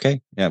and say,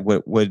 okay, yeah,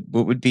 what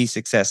would be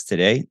success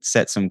today?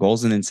 Set some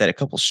goals and then set a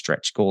couple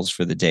stretch goals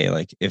for the day.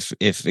 Like if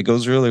it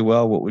goes really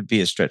well, what would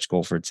be a stretch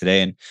goal for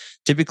today? And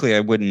typically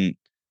I wouldn't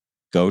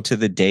go to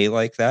the day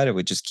like that. I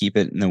would just keep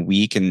it in the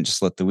week and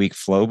just let the week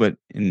flow. But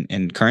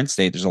in current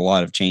state, there's a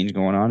lot of change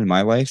going on in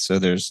my life. So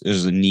there's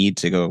a need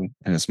to go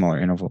in a smaller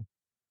interval.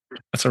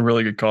 That's a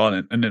really good call.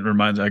 And it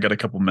reminds me, I got a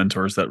couple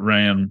mentors that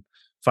ran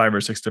 5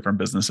 or 6 different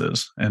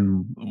businesses.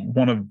 And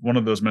one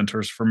of those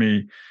mentors for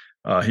me,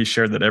 he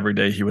shared that every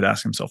day he would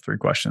ask himself 3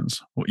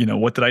 questions.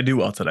 What did I do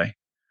well today?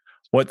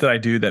 What did I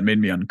do that made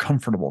me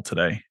uncomfortable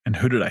today? And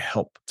who did I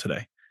help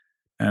today?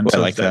 And I so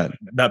like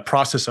that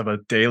process of a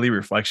daily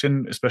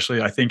reflection,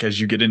 especially I think as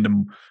you get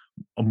into,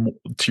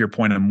 to your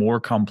point, a more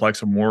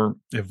complex, a more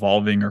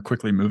evolving or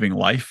quickly moving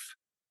life,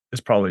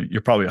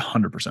 you're probably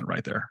 100%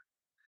 right there.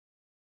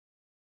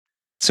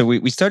 So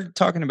we started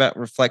talking about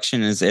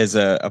reflection as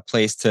a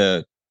place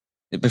to,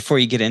 before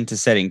you get into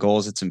setting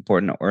goals, it's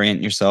important to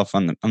orient yourself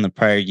on the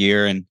prior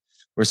year. And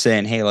we're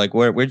saying, hey, like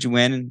where'd you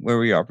win and where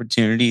were your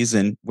opportunities?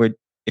 And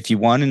if you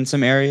won in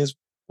some areas,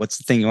 what's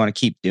the thing you want to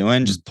keep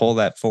doing? Just pull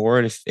that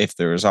forward. If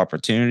there was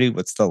opportunity,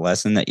 what's the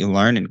lesson that you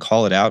learned, and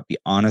call it out. Be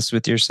honest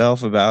with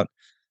yourself about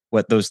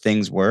what those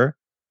things were,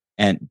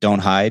 and don't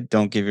hide.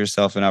 Don't give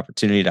yourself an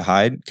opportunity to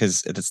hide,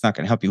 because it's not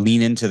going to help you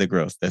lean into the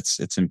growth.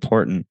 It's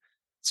important.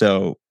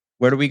 So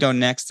where do we go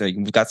next?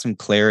 We've got some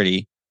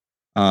clarity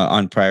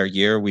on prior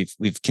year.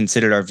 We've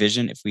considered our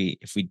vision. If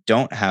we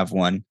don't have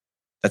one,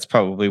 that's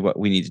probably what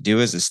we need to do,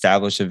 is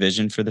establish a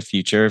vision for the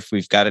future. If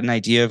we've got an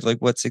idea of like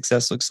what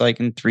success looks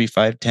like in 3,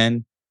 5,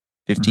 10,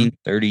 15,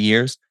 30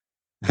 years,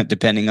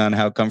 depending on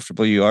how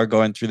comfortable you are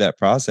going through that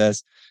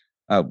process,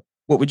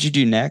 what would you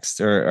do next,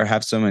 or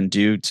have someone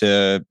do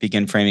to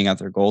begin framing out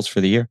their goals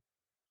for the year?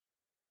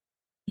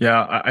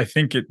 Yeah, I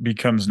think it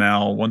becomes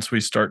now, once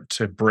we start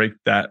to break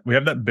that, we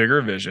have that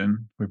bigger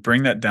vision, we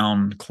bring that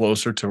down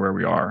closer to where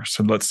we are.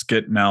 So let's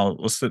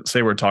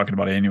say we're talking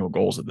about annual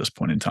goals at this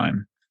point in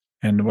time.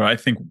 And where I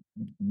think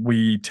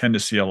we tend to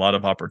see a lot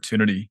of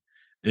opportunity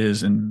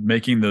is in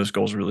making those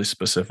goals really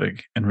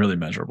specific and really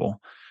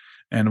measurable.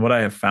 And what I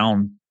have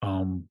found,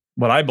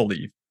 what I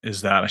believe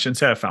is that, I shouldn't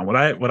say I found, what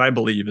I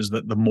believe is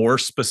that the more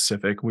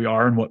specific we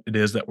are in what it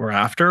is that we're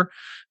after,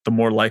 the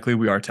more likely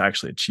we are to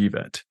actually achieve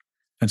it.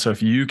 And so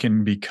if you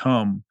can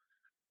become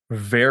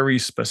very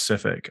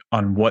specific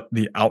on what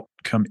the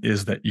outcome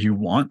is that you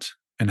want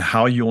and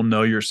how you'll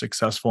know you're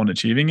successful in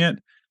achieving it,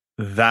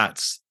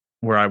 that's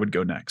where I would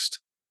go next.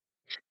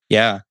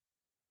 Yeah.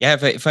 Yeah.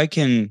 If I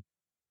can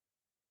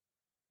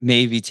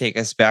maybe take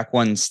us back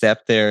one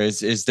step there,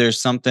 is there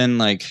something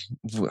like,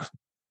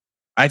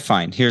 I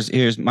find,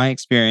 here's my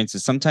experience,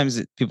 is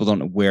sometimes people don't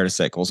know where to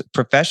set goals.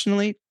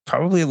 Professionally,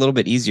 probably a little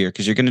bit easier,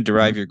 because you're going to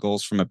derive your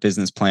goals from a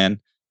business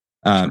plan.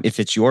 If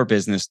it's your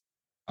business,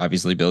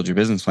 obviously build your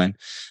business plan.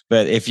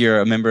 But if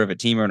you're a member of a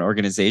team or an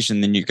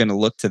organization, then you're going to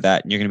look to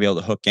that, and you're going to be able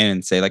to hook in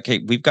and say like, hey,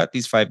 we've got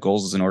these 5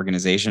 goals as an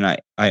organization.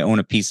 I own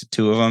a piece of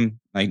 2 of them.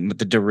 Like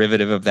the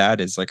derivative of that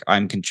is like,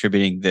 I'm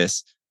contributing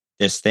this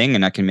thing,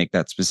 and I can make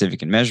that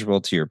specific and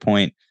measurable, to your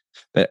point.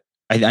 But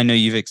I know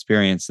you've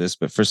experienced this,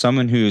 but for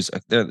someone who's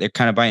they're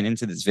kind of buying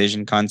into this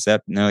vision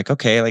concept, and they're like,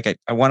 okay, like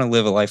I want to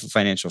live a life of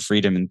financial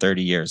freedom in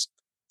 30 years.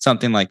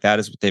 Something like that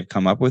is what they've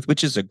come up with,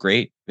 which is a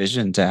great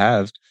vision to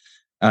have.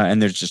 And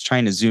they're just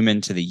trying to zoom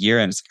into the year,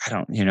 and it's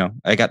like,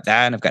 I got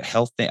that, and I've got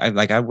health thing.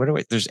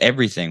 There's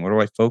everything. What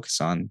do I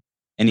focus on?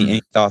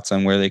 Any thoughts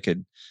on where they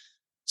could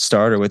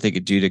start, or what they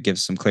could do to give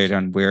some clarity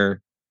on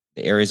where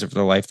the areas of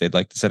their life they'd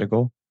like to set a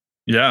goal?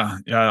 Yeah.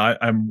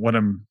 I'm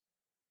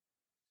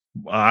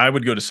I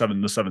would go to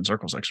the 7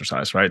 circles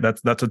exercise, right?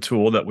 That's a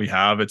tool that we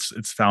have.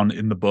 It's found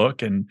in the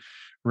book, and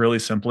really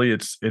simply,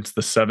 it's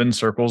the 7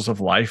 circles of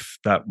life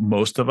that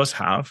most of us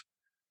have,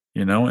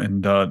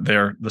 and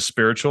they're the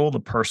spiritual, the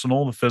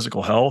personal, the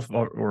physical health,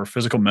 or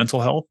physical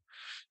mental health.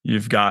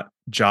 You've got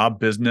job,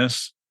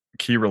 business,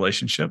 key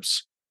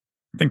relationships.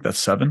 I think that's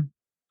 7.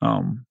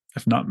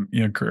 If not,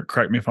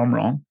 correct me if I'm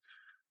wrong.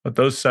 But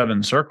those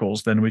 7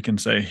 circles, then we can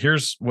say,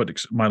 here's what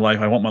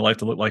I want my life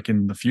to look like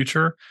in the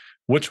future.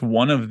 Which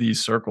one of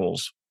these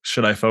circles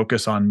should I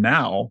focus on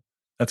now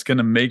that's going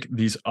to make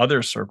these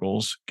other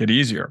circles get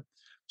easier?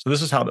 So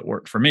this is how that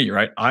worked for me,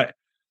 right?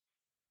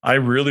 I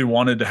really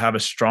wanted to have a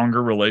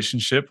stronger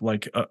relationship,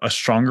 like a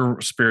stronger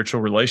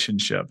spiritual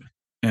relationship.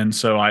 And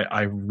so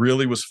I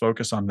really was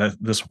focused on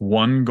this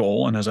one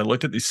goal. And as I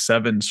looked at these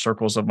 7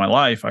 circles of my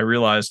life, I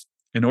realized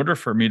in order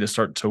for me to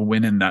start to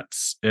win in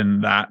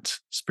that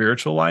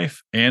spiritual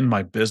life and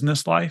my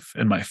business life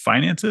and my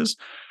finances,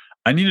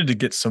 I needed to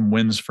get some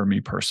wins for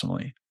me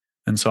personally.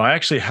 And so I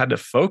actually had to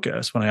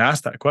focus when I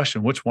asked that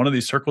question, which one of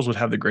these circles would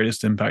have the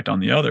greatest impact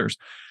on the others?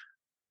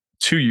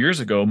 2 years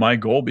ago, my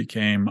goal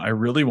became, I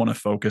really want to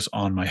focus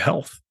on my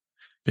health,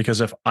 because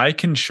if I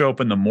can show up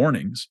in the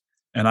mornings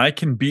and I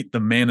can beat the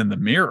man in the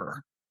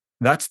mirror,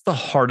 that's the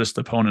hardest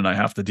opponent I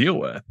have to deal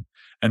with.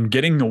 And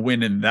getting the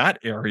win in that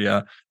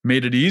area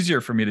made it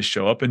easier for me to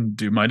show up and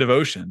do my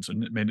devotions.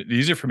 And it made it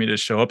easier for me to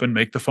show up and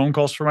make the phone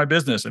calls for my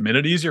business. It made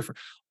it easier for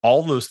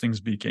all those things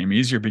became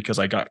easier because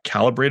I got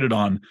calibrated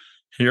on,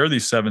 here are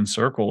these 7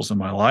 circles in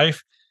my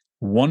life.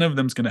 One of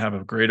them is going to have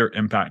a greater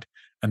impact.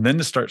 And then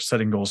to start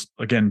setting goals,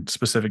 again,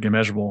 specific and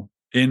measurable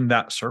in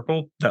that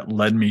circle that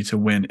led me to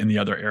win in the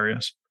other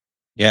areas.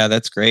 Yeah,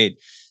 that's great.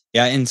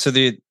 Yeah. And so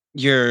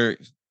you've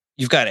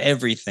got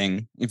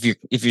everything. If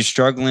you're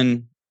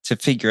struggling to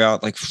figure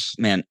out, like,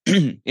 man,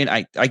 and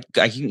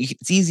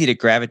it's easy to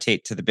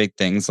gravitate to the big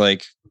things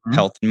like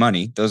health and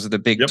money. Those are the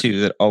big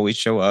two that always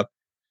show up.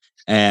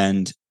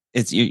 And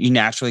it's you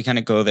naturally kind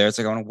of go there. It's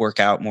like, I want to work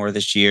out more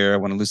this year. I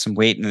want to lose some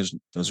weight. And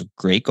those are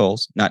great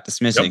goals, not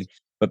dismissing.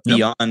 But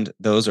beyond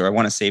those, or I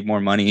want to save more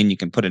money, and you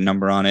can put a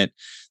number on it.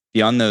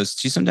 Beyond those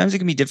two, sometimes it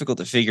can be difficult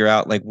to figure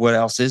out, like, what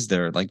else is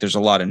there? Like, there's a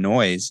lot of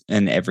noise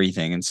and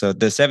everything. And so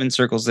the 7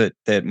 circles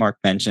that Mark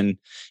mentioned,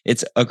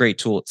 it's a great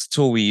tool. It's a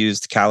tool we use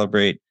to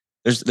calibrate.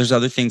 There's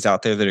other things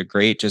out there that are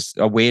great. Just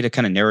a way to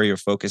kind of narrow your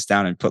focus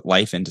down and put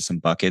life into some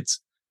buckets,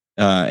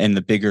 and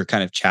the bigger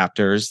kind of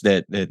chapters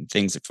that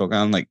things that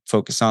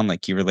focus on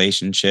like key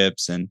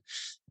relationships and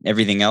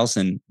everything else.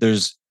 And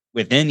there's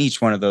within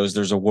each one of those,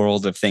 there's a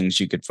world of things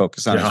you could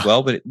focus on as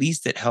well. But at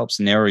least it helps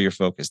narrow your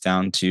focus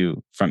down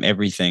from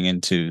everything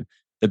into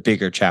the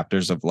bigger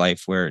chapters of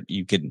life, where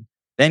you could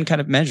then kind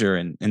of measure.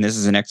 And this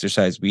is an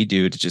exercise we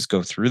do to just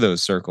go through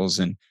those circles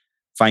and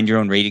find your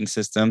own rating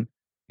system.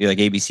 Be like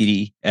A, B, C,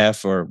 D,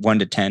 F, or 1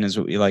 to 10 is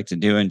what we like to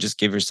do. And just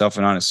give yourself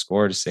an honest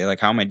score to say, like,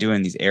 how am I doing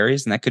in these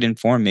areas? And that could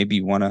inform, maybe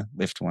you want to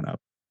lift one up.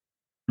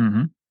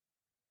 Mm-hmm.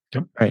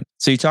 Yep. Right.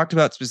 So you talked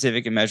about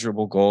specific and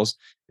measurable goals.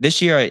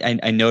 This year,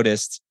 I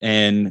noticed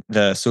in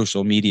the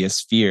social media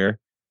sphere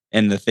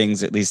and the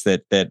things, at least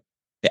that the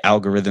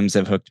algorithms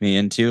have hooked me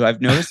into, I've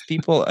noticed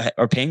people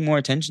are paying more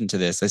attention to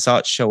this. I saw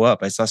it show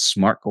up. I saw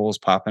SMART goals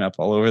popping up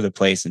all over the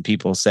place, and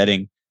people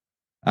setting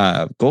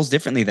goals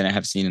differently than I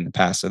have seen in the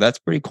past. So that's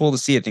pretty cool to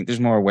see. I think there's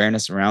more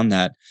awareness around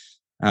that.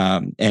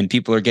 And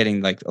people are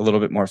getting like a little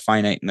bit more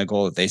finite in the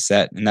goal that they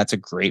set. And that's a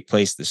great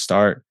place to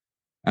start.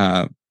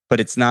 But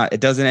it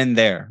doesn't end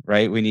there,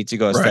 right? We need to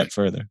go a step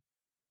further.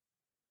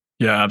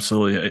 Yeah,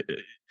 absolutely.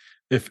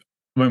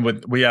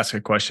 When we ask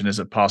a question, is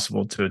it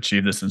possible to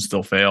achieve this and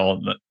still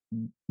fail?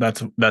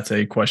 That's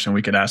a question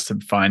we could ask to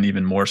find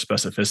even more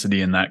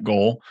specificity in that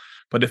goal.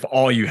 But if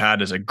all you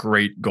had is a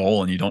great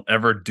goal and you don't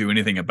ever do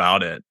anything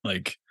about it,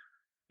 like,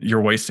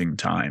 you're wasting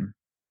time.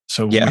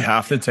 So we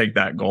have to take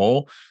that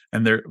goal,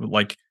 and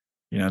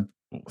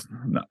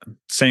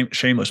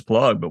shameless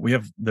plug, but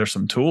there's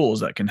some tools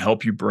that can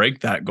help you break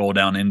that goal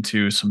down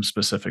into some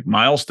specific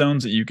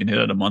milestones that you can hit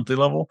at a monthly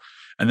level.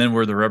 And then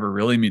where the rubber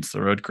really meets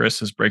the road,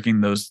 Chris, is breaking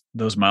those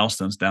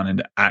milestones down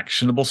into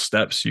actionable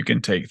steps you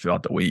can take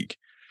throughout the week.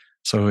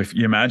 So if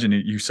you imagine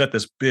you set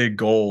this big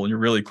goal and you're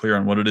really clear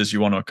on what it is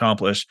you want to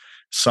accomplish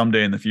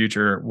someday in the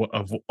future,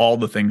 of all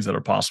the things that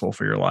are possible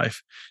for your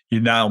life, you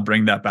now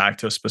bring that back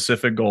to a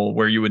specific goal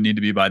where you would need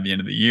to be by the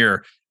end of the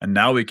year. And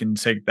now we can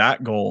take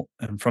that goal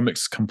and from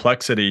its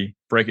complexity,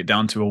 break it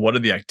down to, what are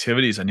the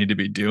activities I need to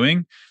be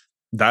doing?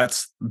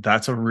 That's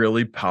a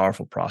really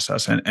powerful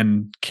process.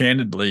 And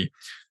candidly,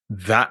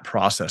 that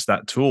process,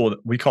 that tool,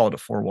 we call it a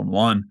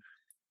 411.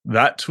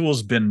 That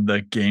tool's been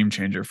the game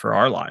changer for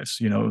our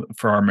lives,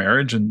 for our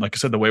marriage. And like I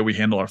said, the way we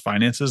handle our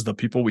finances, the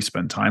people we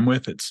spend time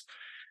with, it's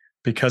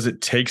because it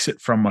takes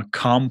it from a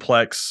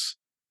complex,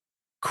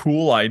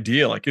 cool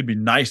idea, like it'd be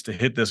nice to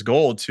hit this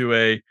goal,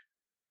 to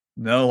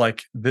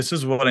like, this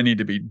is what I need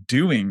to be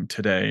doing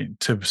today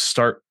to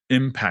start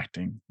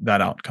impacting that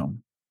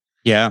outcome.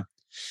 Yeah.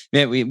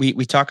 Yeah,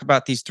 we talk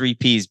about these 3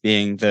 Ps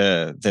being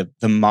the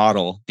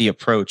model, the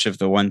approach of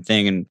the one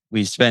thing. And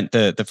we spent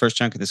the first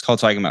chunk of this call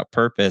talking about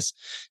purpose.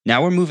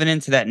 Now we're moving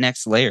into that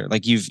next layer.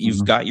 Like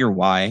you've got your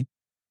why.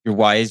 Your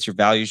why is your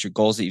values, your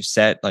goals that you've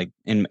set, like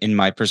in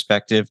my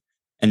perspective.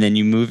 And then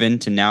you move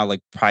into now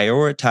like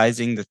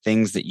prioritizing the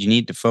things that you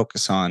need to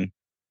focus on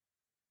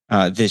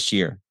this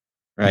year,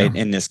 right?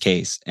 Yeah. In this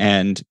case.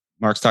 And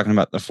Mark's talking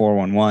about the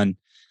 411.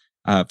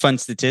 Fun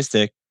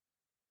statistic,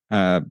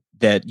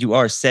 that you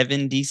are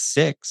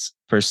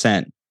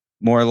 76%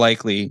 more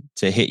likely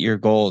to hit your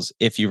goals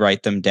if you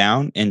write them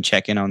down and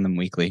check in on them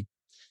weekly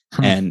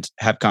and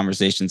have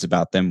conversations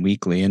about them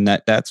weekly. And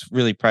that's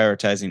really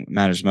prioritizing what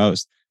matters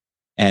most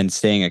and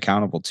staying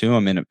accountable to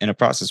them in a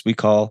process we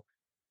call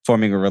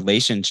forming a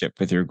relationship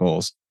with your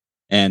goals.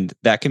 And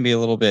that can be a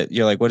little bit,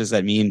 you're like, what does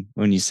that mean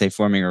when you say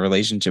forming a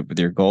relationship with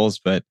your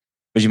goals? But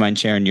would you mind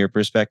sharing your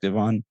perspective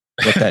on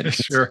what that means?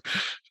 Sure.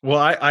 Well,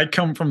 I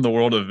come from the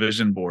world of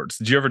vision boards.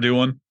 Did you ever do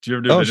one? Did you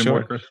ever do a vision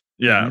board, Chris?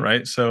 Yeah,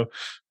 right. So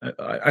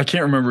I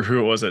can't remember who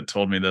it was that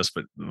told me this,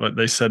 but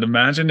they said,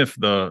 imagine if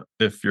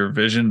your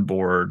vision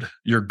board,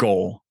 your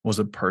goal was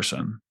a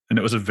person and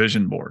it was a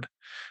vision board.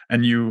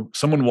 And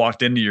someone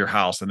walked into your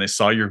house and they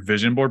saw your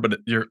vision board, but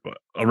you're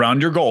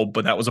around your goal,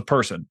 but that was a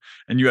person.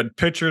 And you had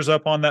pictures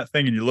up on that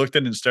thing and you looked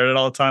at it and stared at it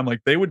all the time.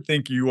 Like they would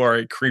think you are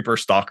a creeper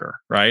stalker,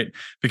 right?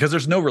 Because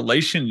there's no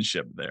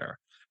relationship there.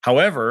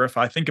 However, if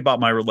I think about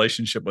my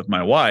relationship with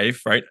my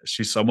wife, right?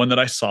 She's someone that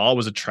I saw,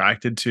 was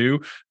attracted to,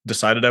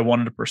 decided I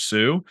wanted to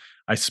pursue.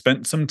 I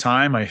spent some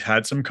time, I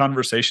had some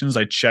conversations,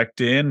 I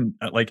checked in,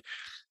 like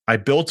I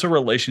built a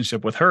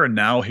relationship with her. And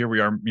now here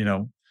we are,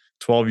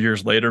 12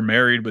 years later,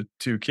 married with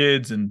 2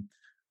 kids and,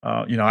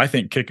 I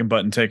think kicking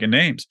butt and taking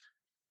names.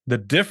 The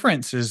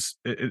difference is,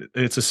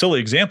 it's a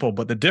silly example,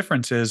 but the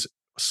difference is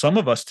some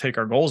of us take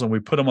our goals and we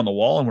put them on the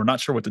wall and we're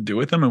not sure what to do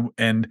with them.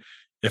 And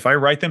if I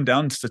write them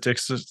down,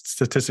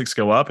 statistics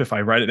go up. If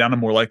I write it down, I'm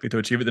more likely to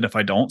achieve it than if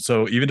I don't.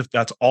 So even if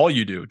that's all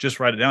you do,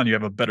 just write it down, you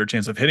have a better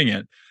chance of hitting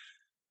it.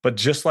 But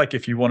just like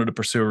if you wanted to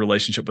pursue a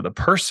relationship with a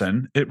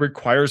person, it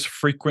requires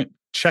frequent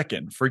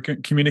check-in,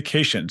 frequent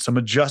communication, some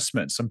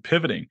adjustments, some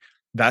pivoting.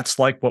 That's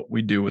like what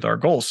we do with our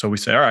goals. So we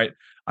say, all right,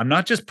 I'm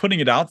not just putting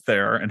it out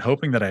there and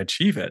hoping that I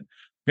achieve it.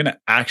 I'm going to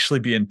actually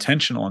be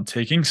intentional on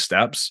taking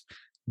steps,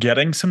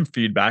 getting some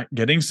feedback,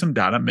 getting some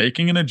data,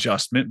 making an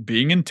adjustment,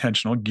 being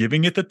intentional,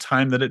 giving it the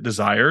time that it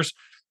desires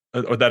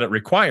or that it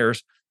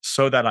requires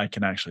so that I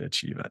can actually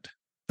achieve it.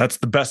 That's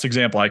the best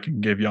example I can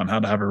give you on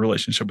how to have a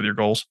relationship with your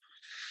goals.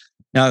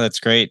 No, that's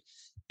great.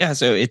 Yeah.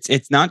 So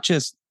it's not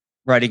just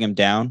writing them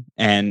down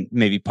and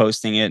maybe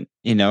posting it,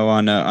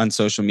 on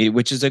social media,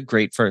 which is a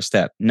great first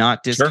step,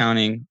 not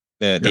discounting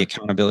the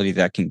accountability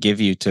that can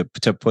give you to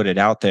put it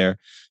out there,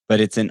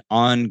 but it's an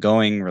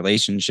ongoing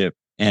relationship.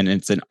 And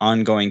it's an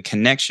ongoing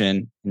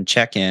connection and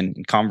check-in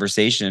and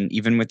conversation,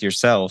 even with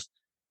yourself,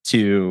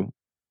 to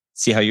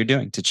see how you're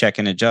doing, to check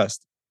and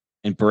adjust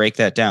and break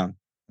that down.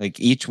 Like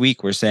each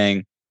week we're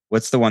saying,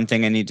 what's the one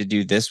thing I need to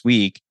do this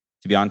week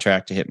to be on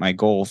track to hit my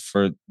goal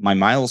for my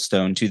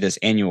milestone to this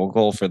annual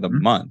goal for the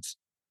month?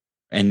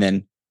 And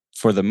then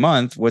for the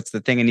month, what's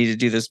the thing I need to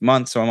do this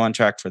month so I'm on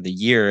track for the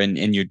year?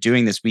 And you're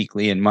doing this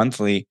weekly and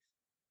monthly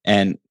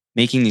and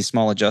making these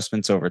small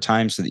adjustments over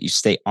time so that you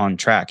stay on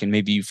track. And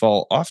maybe you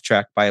fall off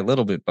track by a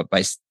little bit, but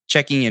by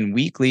checking in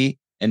weekly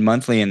and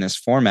monthly in this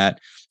format,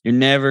 you're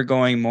never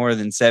going more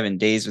than 7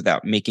 days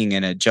without making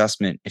an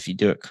adjustment, if you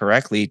do it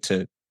correctly,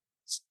 to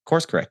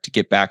course correct, to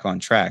get back on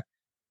track,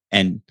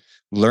 and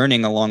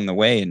learning along the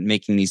way and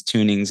making these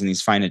tunings and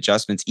these fine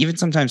adjustments, even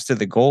sometimes to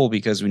the goal,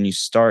 because when you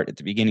start at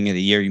the beginning of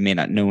the year, you may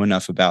not know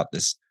enough about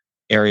this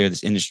area,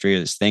 this industry, or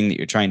this thing that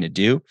you're trying to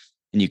do.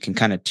 And you can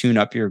kind of tune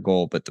up your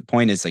goal. But the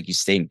point is, like, you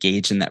stay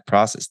engaged in that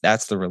process.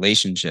 That's the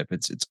relationship.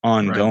 It's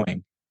ongoing.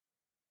 Right.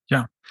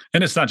 Yeah.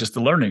 And it's not just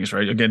the learnings,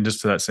 right? Again, just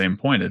to that same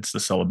point, it's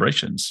the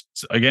celebrations.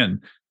 Again,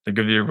 think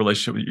of your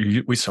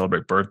relationship. We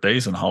celebrate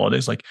birthdays and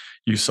holidays. Like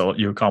you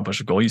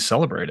accomplish a goal, you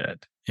celebrate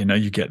it.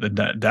 You get the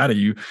data,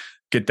 you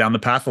get down the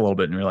path a little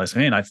bit and realize,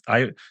 man,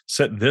 I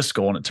set this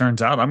goal and it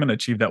turns out I'm going to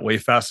achieve that way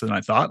faster than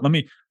I thought. Let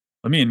me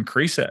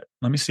increase it.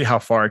 Let me see how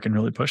far I can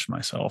really push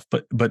myself.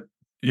 But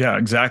yeah,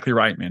 exactly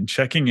right, man.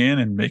 Checking in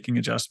and making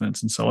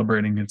adjustments and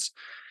celebrating.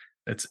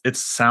 It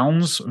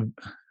sounds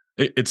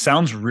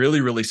really,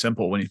 really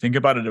simple when you think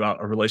about it,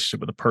 about a relationship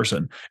with a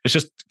person. It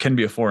just can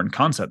be a foreign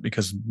concept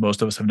because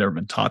most of us have never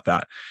been taught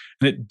that.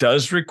 And it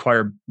does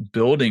require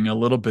building a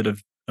little bit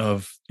of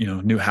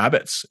new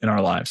habits in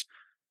our lives.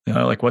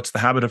 Like what's the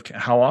habit of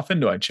how often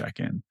do I check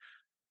in?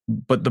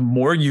 But the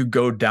more you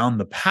go down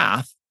the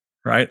path,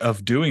 right,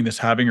 of doing this,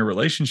 having a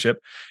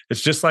relationship, it's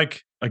just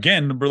like,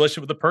 again, the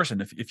relationship with the person.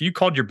 If you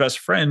called your best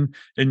friend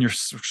and your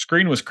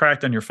screen was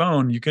cracked on your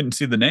phone, you couldn't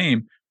see the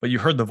name, but you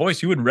heard the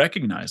voice, you would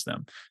recognize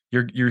them.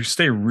 You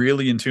stay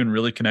really in tune,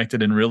 really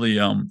connected, and really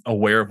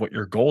aware of what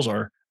your goals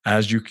are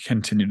as you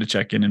continue to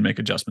check in and make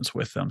adjustments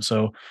with them.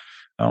 So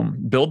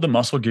build the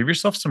muscle, give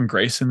yourself some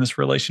grace in this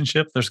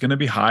relationship. There's going to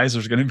be highs,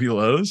 there's going to be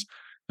lows.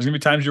 There's going to be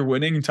times you're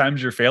winning and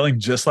times you're failing,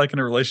 just like in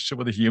a relationship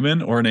with a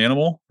human or an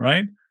animal,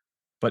 right?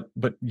 But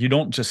you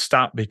don't just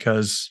stop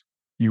because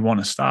you want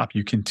to stop.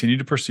 You continue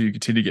to pursue, you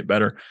continue to get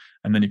better,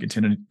 and then you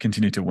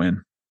continue to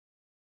win.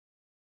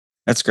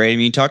 That's great. I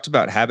mean, you talked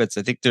about habits.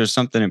 I think there's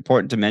something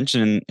important to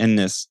mention in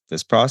this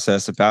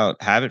process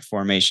about habit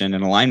formation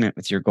and alignment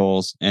with your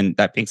goals, and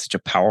that being such a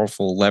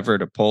powerful lever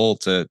to pull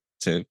to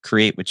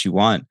create what you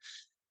want.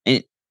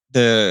 And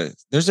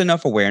there's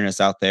enough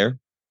awareness out there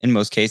in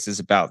most cases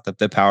about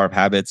the power of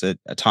habits.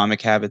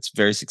 Atomic Habits,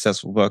 very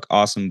successful book,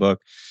 awesome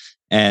book.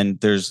 And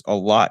there's a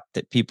lot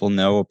that people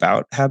know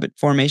about habit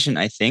formation,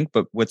 I think.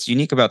 But what's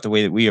unique about the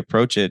way that we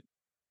approach it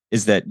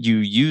is that you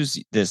use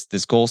this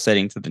goal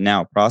setting to the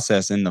now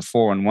process in the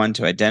 411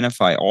 to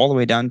identify all the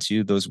way down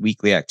to those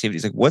weekly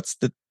activities. Like, what's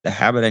the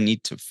habit I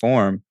need to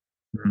form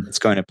that's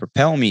going to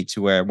propel me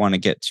to where I want to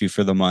get to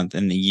for the month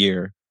and the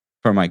year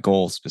for my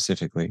goal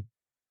specifically?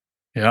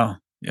 Yeah.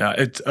 Yeah.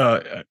 It's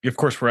of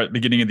course we're at the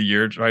beginning of the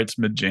year, right? It's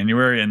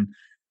mid-January,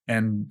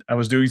 and I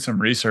was doing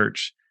some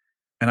research,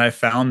 and I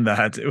found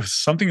that it was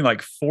something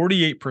like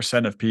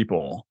 48% of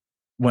people,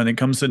 when it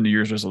comes to New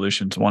Year's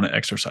resolutions, want to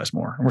exercise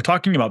more. And we're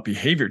talking about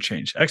behavior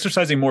change.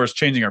 Exercising more is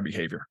changing our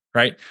behavior,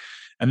 right?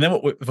 And then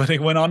what they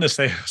went on to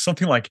say,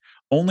 something like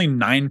only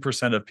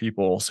 9% of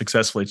people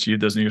successfully achieve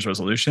those New Year's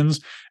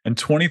resolutions, and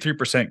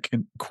 23%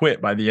 can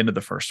quit by the end of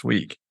the first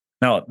week.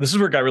 Now, this is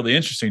where it got really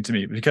interesting to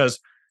me, because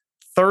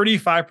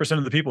 35%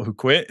 of the people who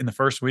quit in the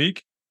first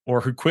week, or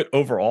who quit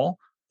overall,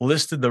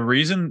 listed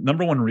the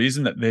number one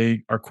reason that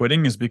they are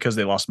quitting is because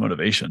they lost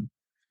motivation.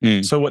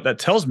 So what that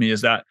tells me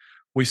is that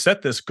we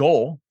set this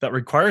goal that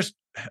requires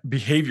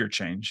behavior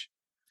change,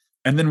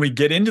 and then we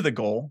get into the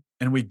goal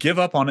and we give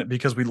up on it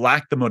because we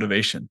lack the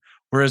motivation.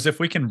 Whereas if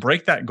we can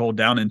break that goal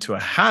down into a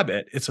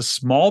habit, it's a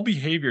small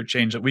behavior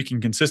change that we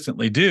can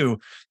consistently do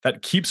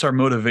that keeps our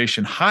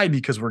motivation high,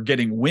 because we're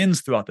getting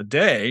wins throughout the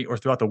day or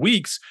throughout the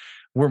weeks.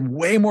 We're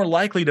way more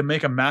likely to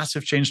make a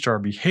massive change to our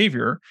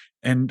behavior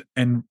and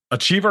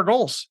achieve our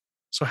goals.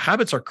 So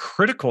habits are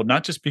critical,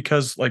 not just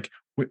because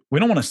we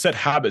don't want to set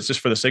habits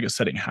just for the sake of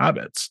setting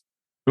habits.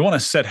 We want to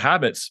set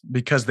habits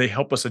because they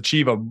help us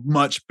achieve a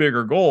much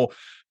bigger goal.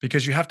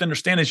 Because you have to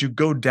understand, as you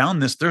go down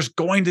this, there's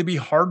going to be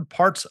hard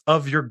parts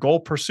of your goal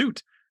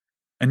pursuit,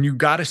 and you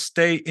got to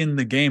stay in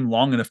the game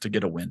long enough to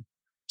get a win.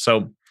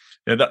 So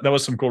yeah, that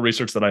was some cool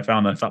research that I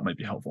found that I thought might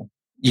be helpful.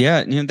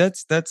 Yeah,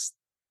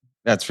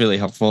 that's really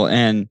helpful.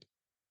 And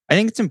I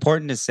think it's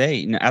important to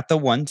say, at The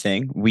One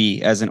Thing,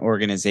 we as an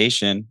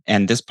organization,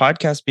 and this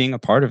podcast being a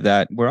part of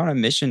that, we're on a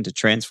mission to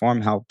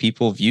transform how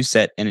people view,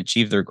 set, and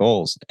achieve their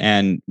goals.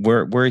 And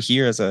we're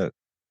here as a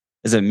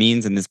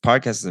means, and this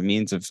podcast is a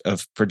means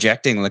of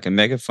projecting like a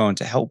megaphone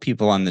to help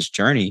people on this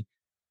journey.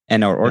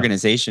 And our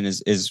organization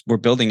is we're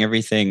building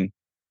everything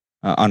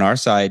on our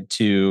side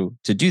to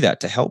do that,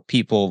 to help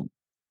people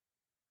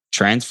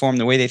transform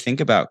the way they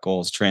think about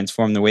goals,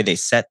 transform the way they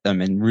set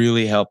them, and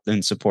really help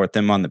and support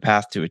them on the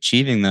path to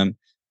achieving them.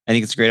 I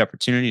think it's a great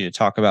opportunity to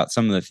talk about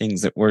some of the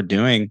things that we're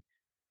doing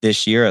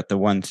this year at The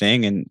One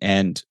Thing,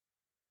 and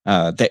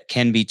that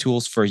can be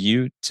tools for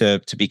you to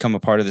become a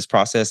part of this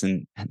process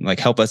and like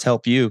help us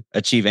help you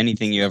achieve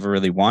anything you ever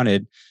really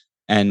wanted.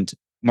 And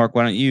Mark,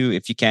 why don't you,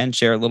 if you can,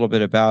 share a little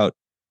bit about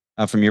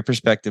from your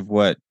perspective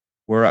what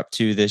we're up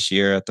to this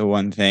year at The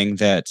One Thing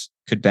that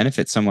could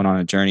benefit someone on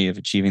a journey of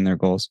achieving their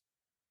goals?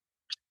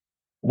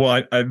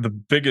 Well, the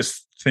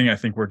biggest thing I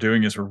think we're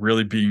doing is we're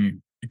really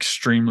being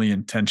extremely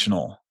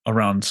intentional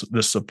around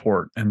this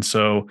support. And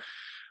so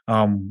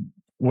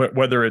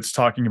whether it's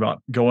talking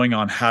about going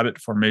on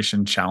habit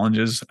formation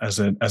challenges as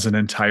an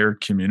entire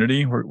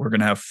community, we're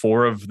going to have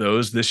 4 of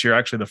those this year.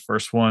 Actually, the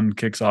first one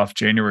kicks off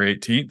January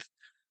 18th.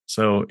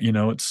 So,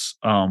 it's,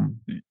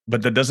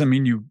 but that doesn't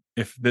mean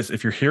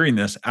if you're hearing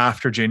this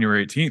after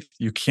January 18th,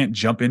 you can't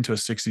jump into a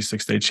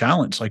 66-day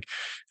challenge. Like,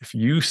 if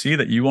you see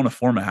that you want to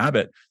form a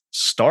habit,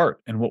 start.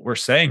 And what we're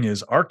saying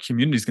is our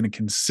community is going to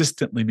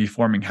consistently be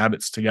forming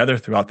habits together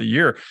throughout the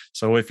year.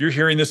 So if you're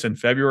hearing this in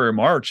February or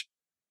March,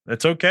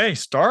 that's okay.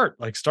 Start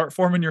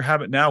forming your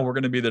habit now. We're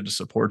going to be there to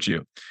support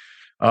you.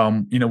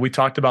 We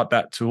talked about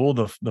that tool,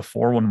 the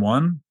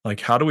 411, like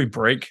how do we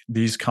break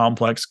these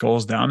complex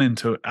goals down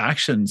into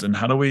actions, and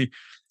how do we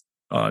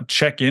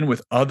check in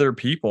with other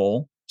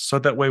people so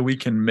that way we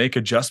can make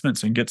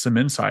adjustments and get some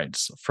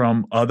insights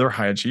from other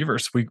high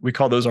achievers. We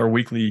call those our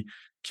weekly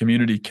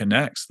community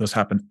connects. Those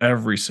happen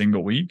every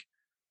single week.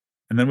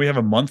 And then we have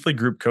a monthly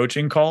group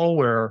coaching call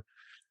where,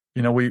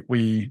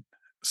 we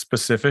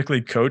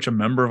specifically coach a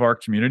member of our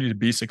community to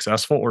be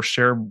successful, or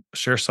share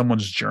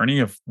someone's journey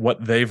of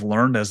what they've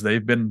learned as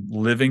they've been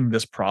living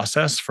this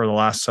process for the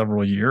last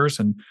several years,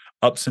 and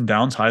ups and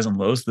downs, highs and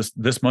lows.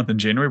 This month in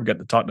January, we got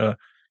to talk to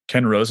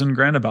Ken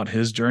Rosengren about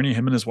his journey,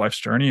 him and his wife's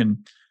journey,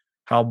 and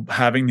how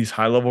having these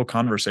high-level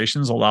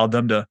conversations allowed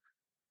them to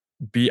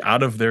be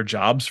out of their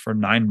jobs for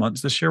 9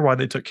 months this year while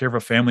they took care of a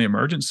family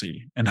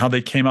emergency, and how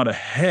they came out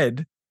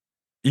ahead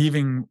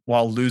even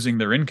while losing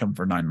their income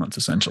for 9 months,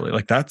 essentially.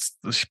 Like, that's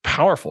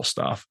powerful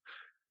stuff.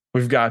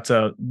 We've got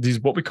these,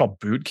 what we call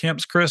boot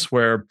camps, Chris,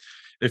 where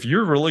if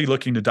you're really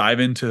looking to dive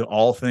into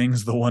all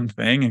things, the one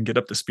thing, and get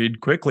up to speed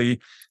quickly,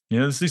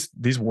 there's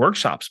these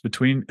workshops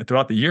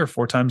throughout the year,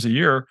 4 times a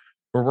year,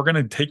 where we're going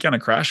to take you on a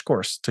crash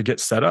course to get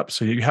set up.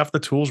 So you have the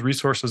tools,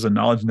 resources, and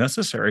knowledge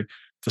necessary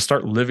to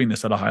start living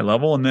this at a high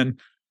level. And then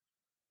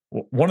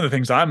one of the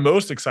things I'm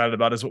most excited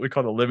about is what we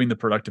call the Living the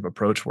Productive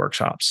Approach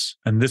workshops.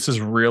 And this is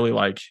really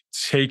like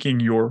taking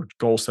your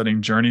goal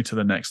setting journey to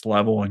the next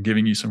level and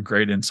giving you some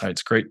great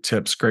insights, great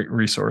tips, great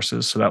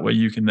resources. So that way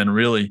you can then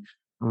really,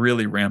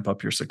 really ramp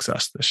up your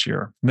success this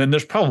year. And then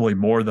there's probably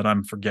more that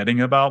I'm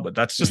forgetting about, but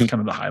that's just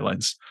kind of the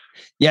highlights.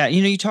 Yeah.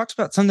 You talked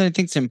about something I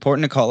think is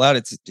important to call out.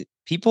 It's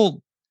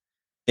people,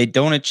 they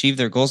don't achieve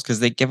their goals because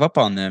they give up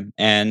on them,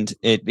 and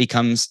it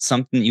becomes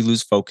something you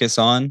lose focus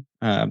on.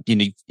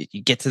 You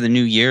get to the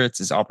new year, it's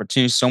this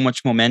opportunity, so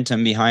much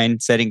momentum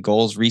behind setting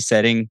goals,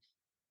 resetting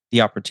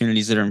the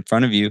opportunities that are in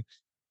front of you.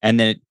 And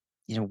then,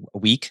 a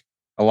week,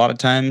 a lot of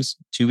times,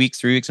 2 weeks,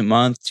 3 weeks, a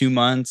month, 2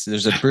 months,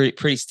 there's a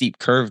pretty steep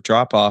curve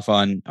drop off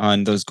on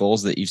those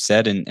goals that you've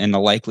set, and the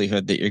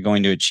likelihood that you're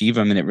going to achieve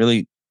them. And it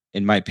really,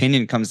 in my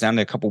opinion, comes down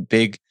to a couple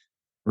big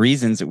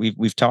reasons that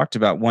we've talked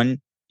about.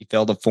 One, you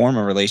fail to form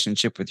a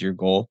relationship with your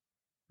goal.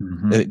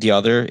 Mm-hmm. The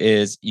other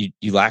is you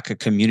lack a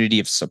community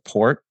of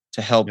support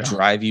to help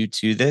drive you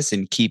to this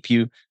and keep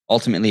you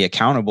ultimately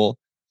accountable.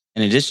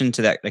 In addition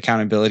to that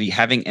accountability,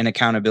 having an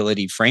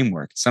accountability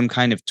framework, some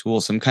kind of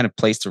tool, some kind of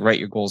place to write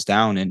your goals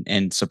down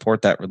and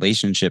support that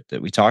relationship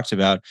that we talked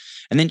about.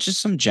 And then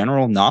just some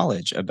general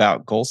knowledge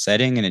about goal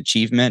setting and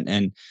achievement,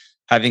 and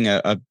having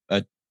a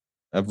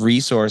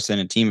resource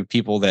and a team of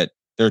people that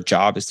their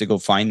job is to go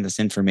find this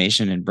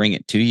information and bring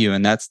it to you.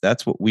 And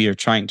that's what we are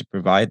trying to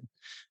provide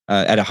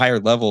at a higher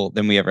level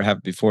than we ever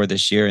have before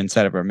this year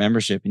inside of our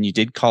membership. And you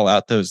did call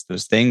out those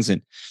things.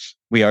 And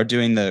we are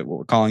doing what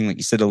we're calling, like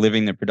you said, a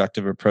Living the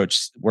Productive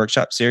Approach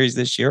workshop series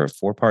this year, a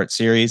 4-part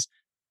series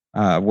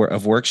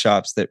of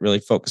workshops that really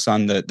focus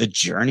on the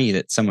journey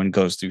that someone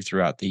goes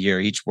throughout the year.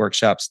 Each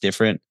workshop's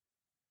different.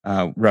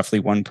 Roughly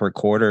one per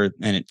quarter,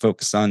 and it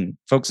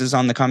focuses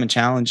on the common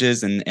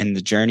challenges and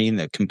the journey and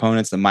the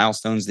components, the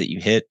milestones that you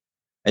hit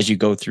as you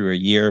go through a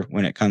year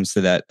when it comes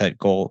to that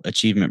goal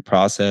achievement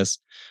process.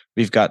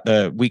 We've got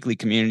the weekly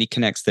community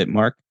connects that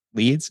Mark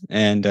leads,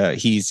 and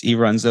he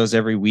runs those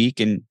every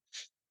week. And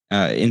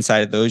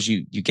inside of those,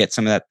 you get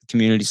some of that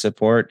community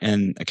support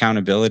and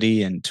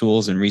accountability and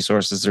tools and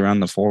resources around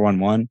the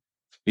 411.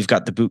 We've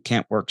got the boot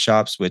camp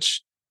workshops,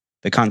 which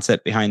the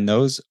concept behind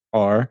those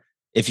are,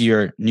 if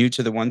you're new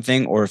to the one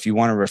thing, or if you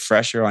want a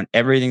refresher on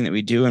everything that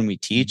we do and we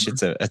teach,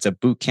 it's a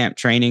boot camp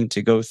training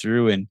to go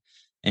through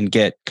and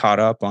get caught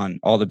up on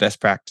all the best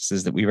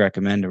practices that we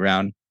recommend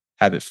around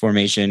habit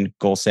formation,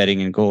 goal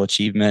setting, and goal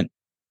achievement.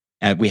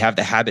 And we have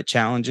the habit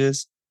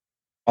challenges.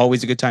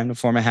 Always a good time to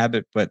form a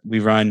habit, but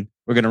we're going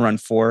to run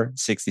 4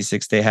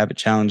 66-day habit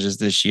challenges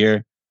this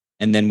year.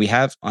 And then we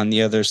have on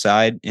the other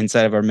side,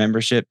 inside of our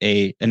membership,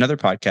 another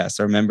podcast,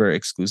 our member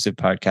exclusive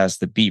podcast,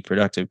 the Be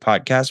Productive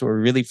podcast, where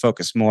we really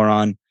focus more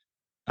on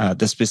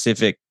the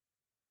specific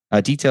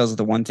details of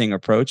the one thing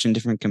approach and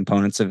different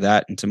components of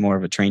that into more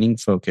of a training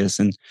focus.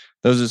 And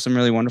those are some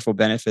really wonderful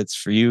benefits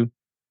for you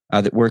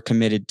that we're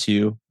committed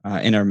to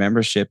in our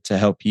membership to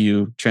help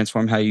you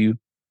transform how you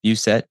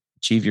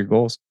achieve your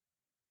goals.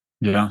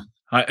 Yeah.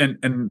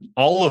 And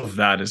all of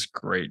that is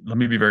great. Let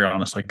me be very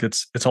honest. Like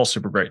it's all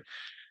super great.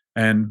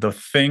 And the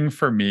thing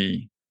for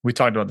me, we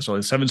talked about this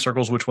earlier, 7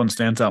 circles, which one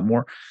stands out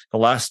more? The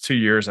last 2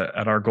 years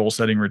at our goal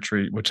setting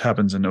retreat, which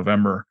happens in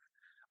November,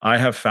 I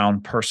have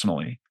found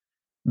personally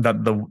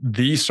that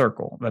the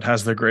circle that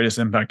has the greatest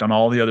impact on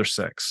all the other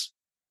 6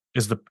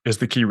 is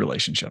the key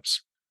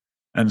relationships.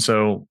 And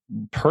so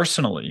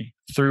personally,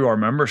 through our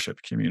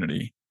membership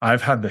community,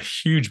 I've had the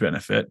huge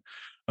benefit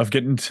of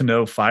getting to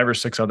know 5 or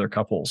 6 other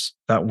couples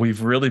that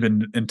we've really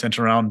been intent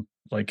around,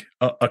 like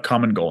a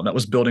common goal, and that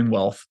was building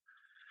wealth.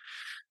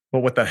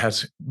 But what that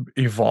has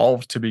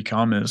evolved to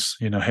become is,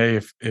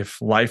 hey,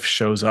 if life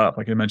shows up,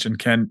 like I mentioned,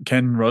 Ken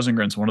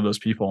Rosengren's one of those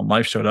people, and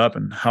life showed up,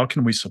 and how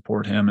can we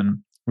support him? And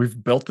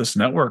we've built this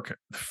network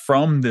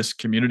from this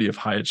community of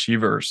high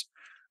achievers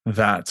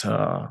that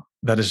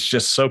is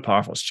just so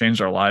powerful. It's changed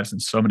our lives in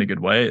so many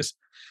good ways.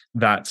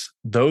 That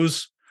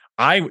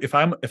if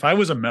I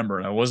was a member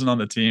and I wasn't on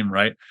the team,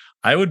 right,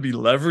 I would be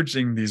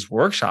leveraging these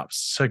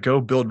workshops to go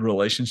build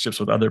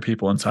relationships with other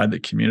people inside the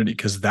community,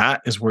 because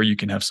that is where you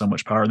can have so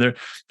much power.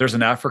 There's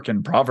an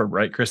African proverb,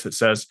 right, Chris, that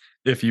says,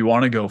 if you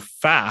want to go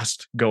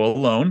fast, go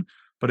alone.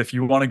 But if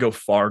you want to go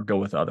far, go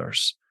with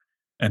others.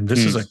 And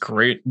this is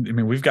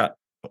we've got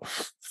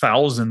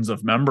thousands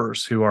of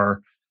members who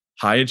are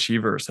high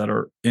achievers that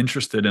are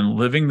interested in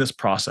living this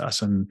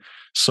process and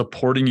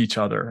supporting each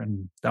other.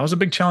 And that was a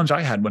big challenge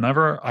I had.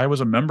 Whenever I was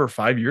a member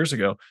 5 years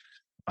ago,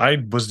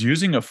 I was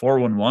using a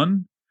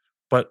 411,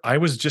 but I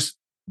was just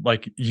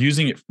like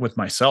using it with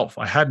myself.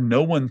 I had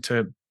no one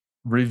to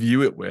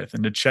review it with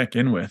and to check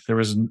in with.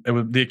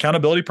 The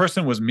accountability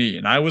person was me,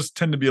 and I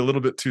tend to be a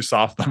little bit too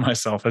soft on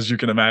myself, as you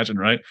can imagine,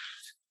 right?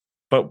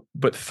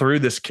 But through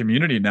this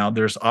community now,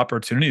 there's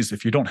opportunities.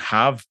 If you don't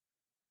have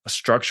a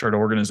structured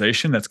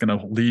organization that's going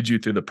to lead you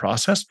through the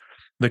process,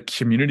 the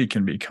community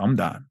can become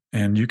that.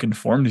 And you can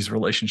form these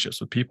relationships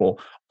with people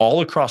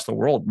all across the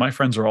world. My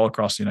friends are all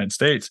across the United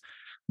States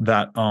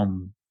that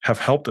have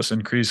helped us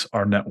increase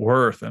our net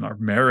worth and our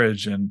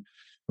marriage. And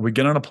we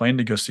get on a plane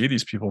to go see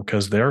these people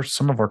because they're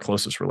some of our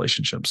closest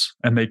relationships,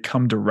 and they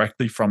come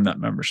directly from that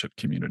membership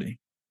community.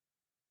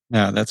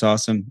 Yeah, that's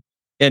awesome.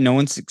 Yeah, no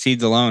one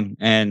succeeds alone.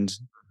 And,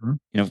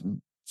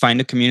 find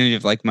a community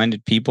of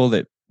like-minded people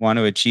that want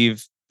to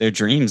achieve their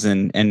dreams.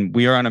 And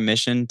we are on a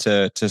mission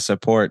to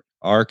support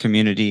our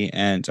community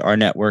and our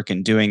network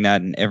and doing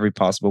that in every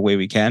possible way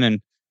we can.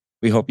 And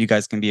we hope you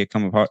guys can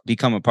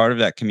become a part of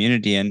that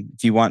community. And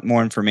if you want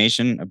more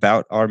information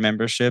about our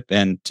membership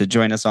and to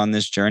join us on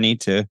this journey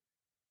to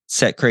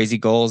set crazy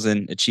goals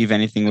and achieve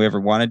anything we ever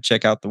wanted,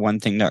 check out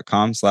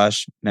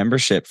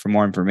theonething.com/membership for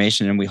more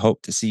information. And we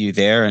hope to see you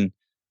there. And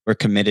we're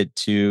committed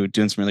to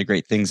doing some really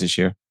great things this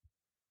year.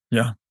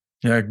 Yeah.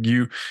 Yeah.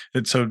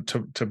 So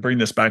to bring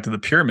this back to the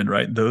pyramid,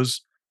 right?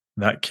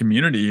 That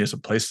community is a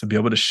place to be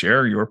able to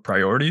share your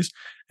priorities.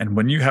 And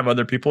when you have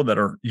other people that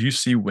you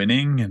see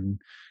winning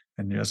and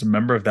as a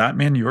member of that,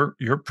 man,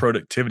 your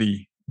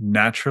productivity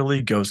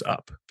naturally goes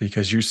up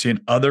because you're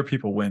seeing other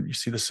people win. You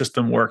see the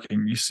system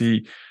working. You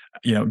see,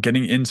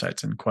 getting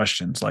insights and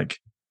questions. Like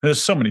there's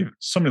so many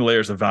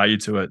layers of value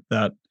to it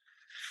that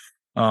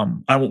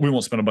we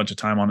won't spend a bunch of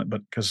time on it,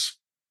 but because,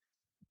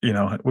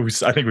 I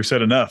think we've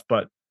said enough,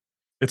 but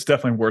it's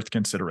definitely worth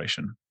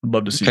consideration. I'd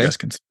love to see you guys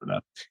consider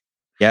that.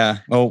 Yeah.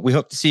 Well, we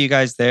hope to see you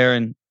guys there.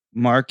 And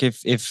Mark,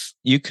 if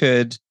you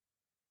could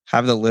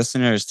have the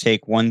listeners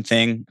take one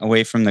thing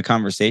away from the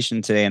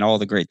conversation today and all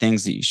the great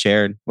things that you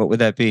shared, what would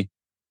that be?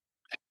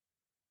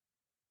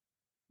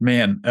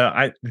 Man,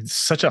 it's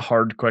such a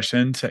hard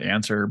question to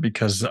answer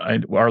because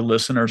our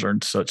listeners are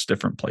in such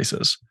different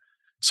places.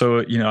 So,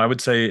 I would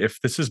say if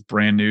this is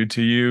brand new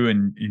to you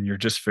and you're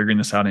just figuring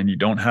this out and you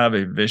don't have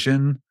a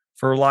vision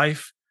for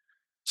life,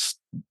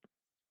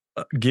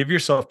 give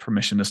yourself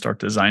permission to start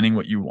designing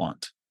what you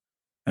want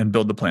and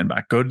build the plan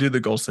back. Go do the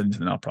goal setting to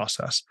the now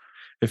process.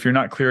 If you're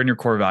not clear on your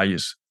core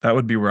values, that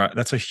would be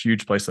that's a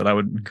huge place that I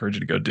would encourage you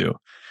to go do.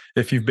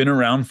 If you've been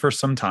around for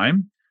some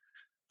time,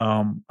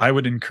 I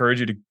would encourage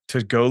you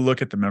to go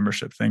look at the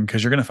membership thing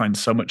because you're going to find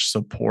so much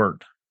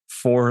support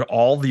for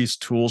all these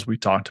tools we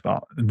talked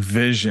about and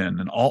vision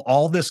and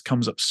all this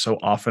comes up so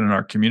often in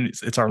our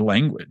communities. It's our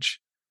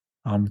language.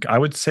 I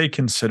would say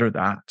consider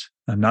that,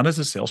 and not as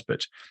a sales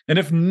pitch. And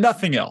if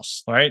nothing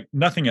else, right?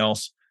 Nothing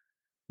else,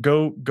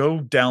 go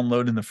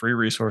download in the free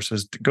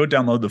resources, go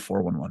download the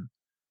 411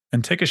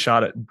 and take a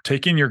shot at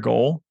taking your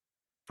goal,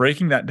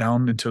 breaking that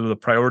down into the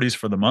priorities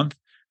for the month.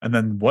 And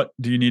then what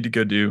do you need to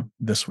go do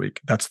this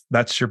week?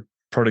 That's your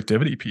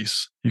productivity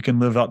piece. You can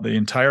live out the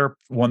entire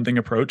one thing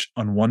approach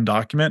on one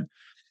document.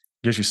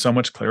 It gives you so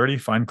much clarity,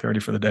 find clarity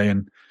for the day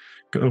and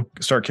go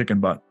start kicking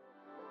butt.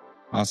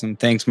 Awesome.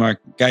 Thanks, Mark.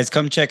 Guys,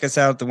 come check us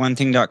out,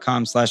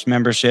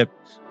 theonething.com/membership.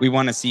 We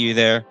want to see you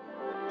there.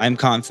 I'm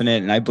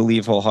confident and I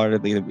believe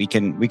wholeheartedly that we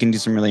can do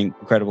some really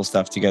incredible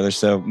stuff together.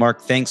 So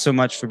Mark, thanks so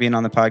much for being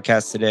on the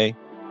podcast today.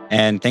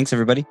 And thanks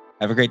everybody.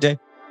 Have a great day.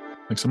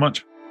 Thanks so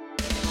much.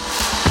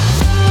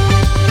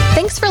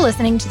 Thanks for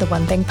listening to the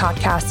One Thing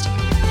Podcast.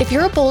 If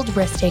you're a bold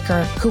risk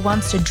taker who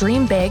wants to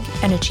dream big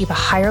and achieve a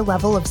higher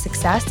level of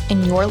success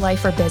in your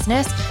life or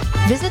business,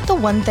 visit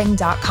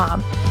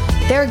theonething.com.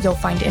 There you'll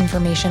find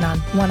information on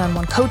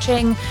one-on-one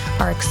coaching,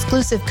 our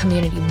exclusive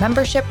community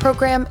membership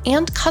program,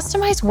 and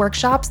customized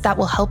workshops that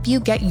will help you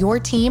get your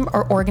team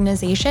or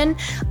organization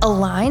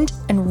aligned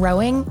and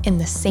rowing in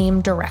the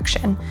same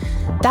direction.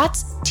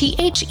 That's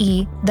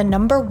THE1.com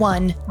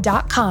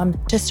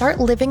to start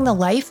living the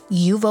life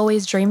you've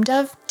always dreamed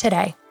of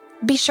today.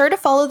 Be sure to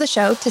follow the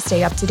show to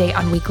stay up to date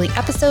on weekly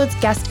episodes,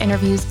 guest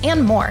interviews,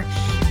 and more.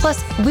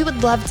 Plus, we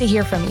would love to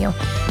hear from you.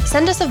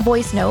 Send us a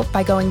voice note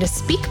by going to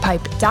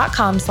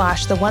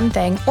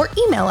speakpipe.com/theonething or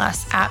email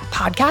us at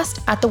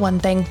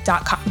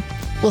podcast@theonething.com.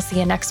 We'll see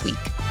you next week.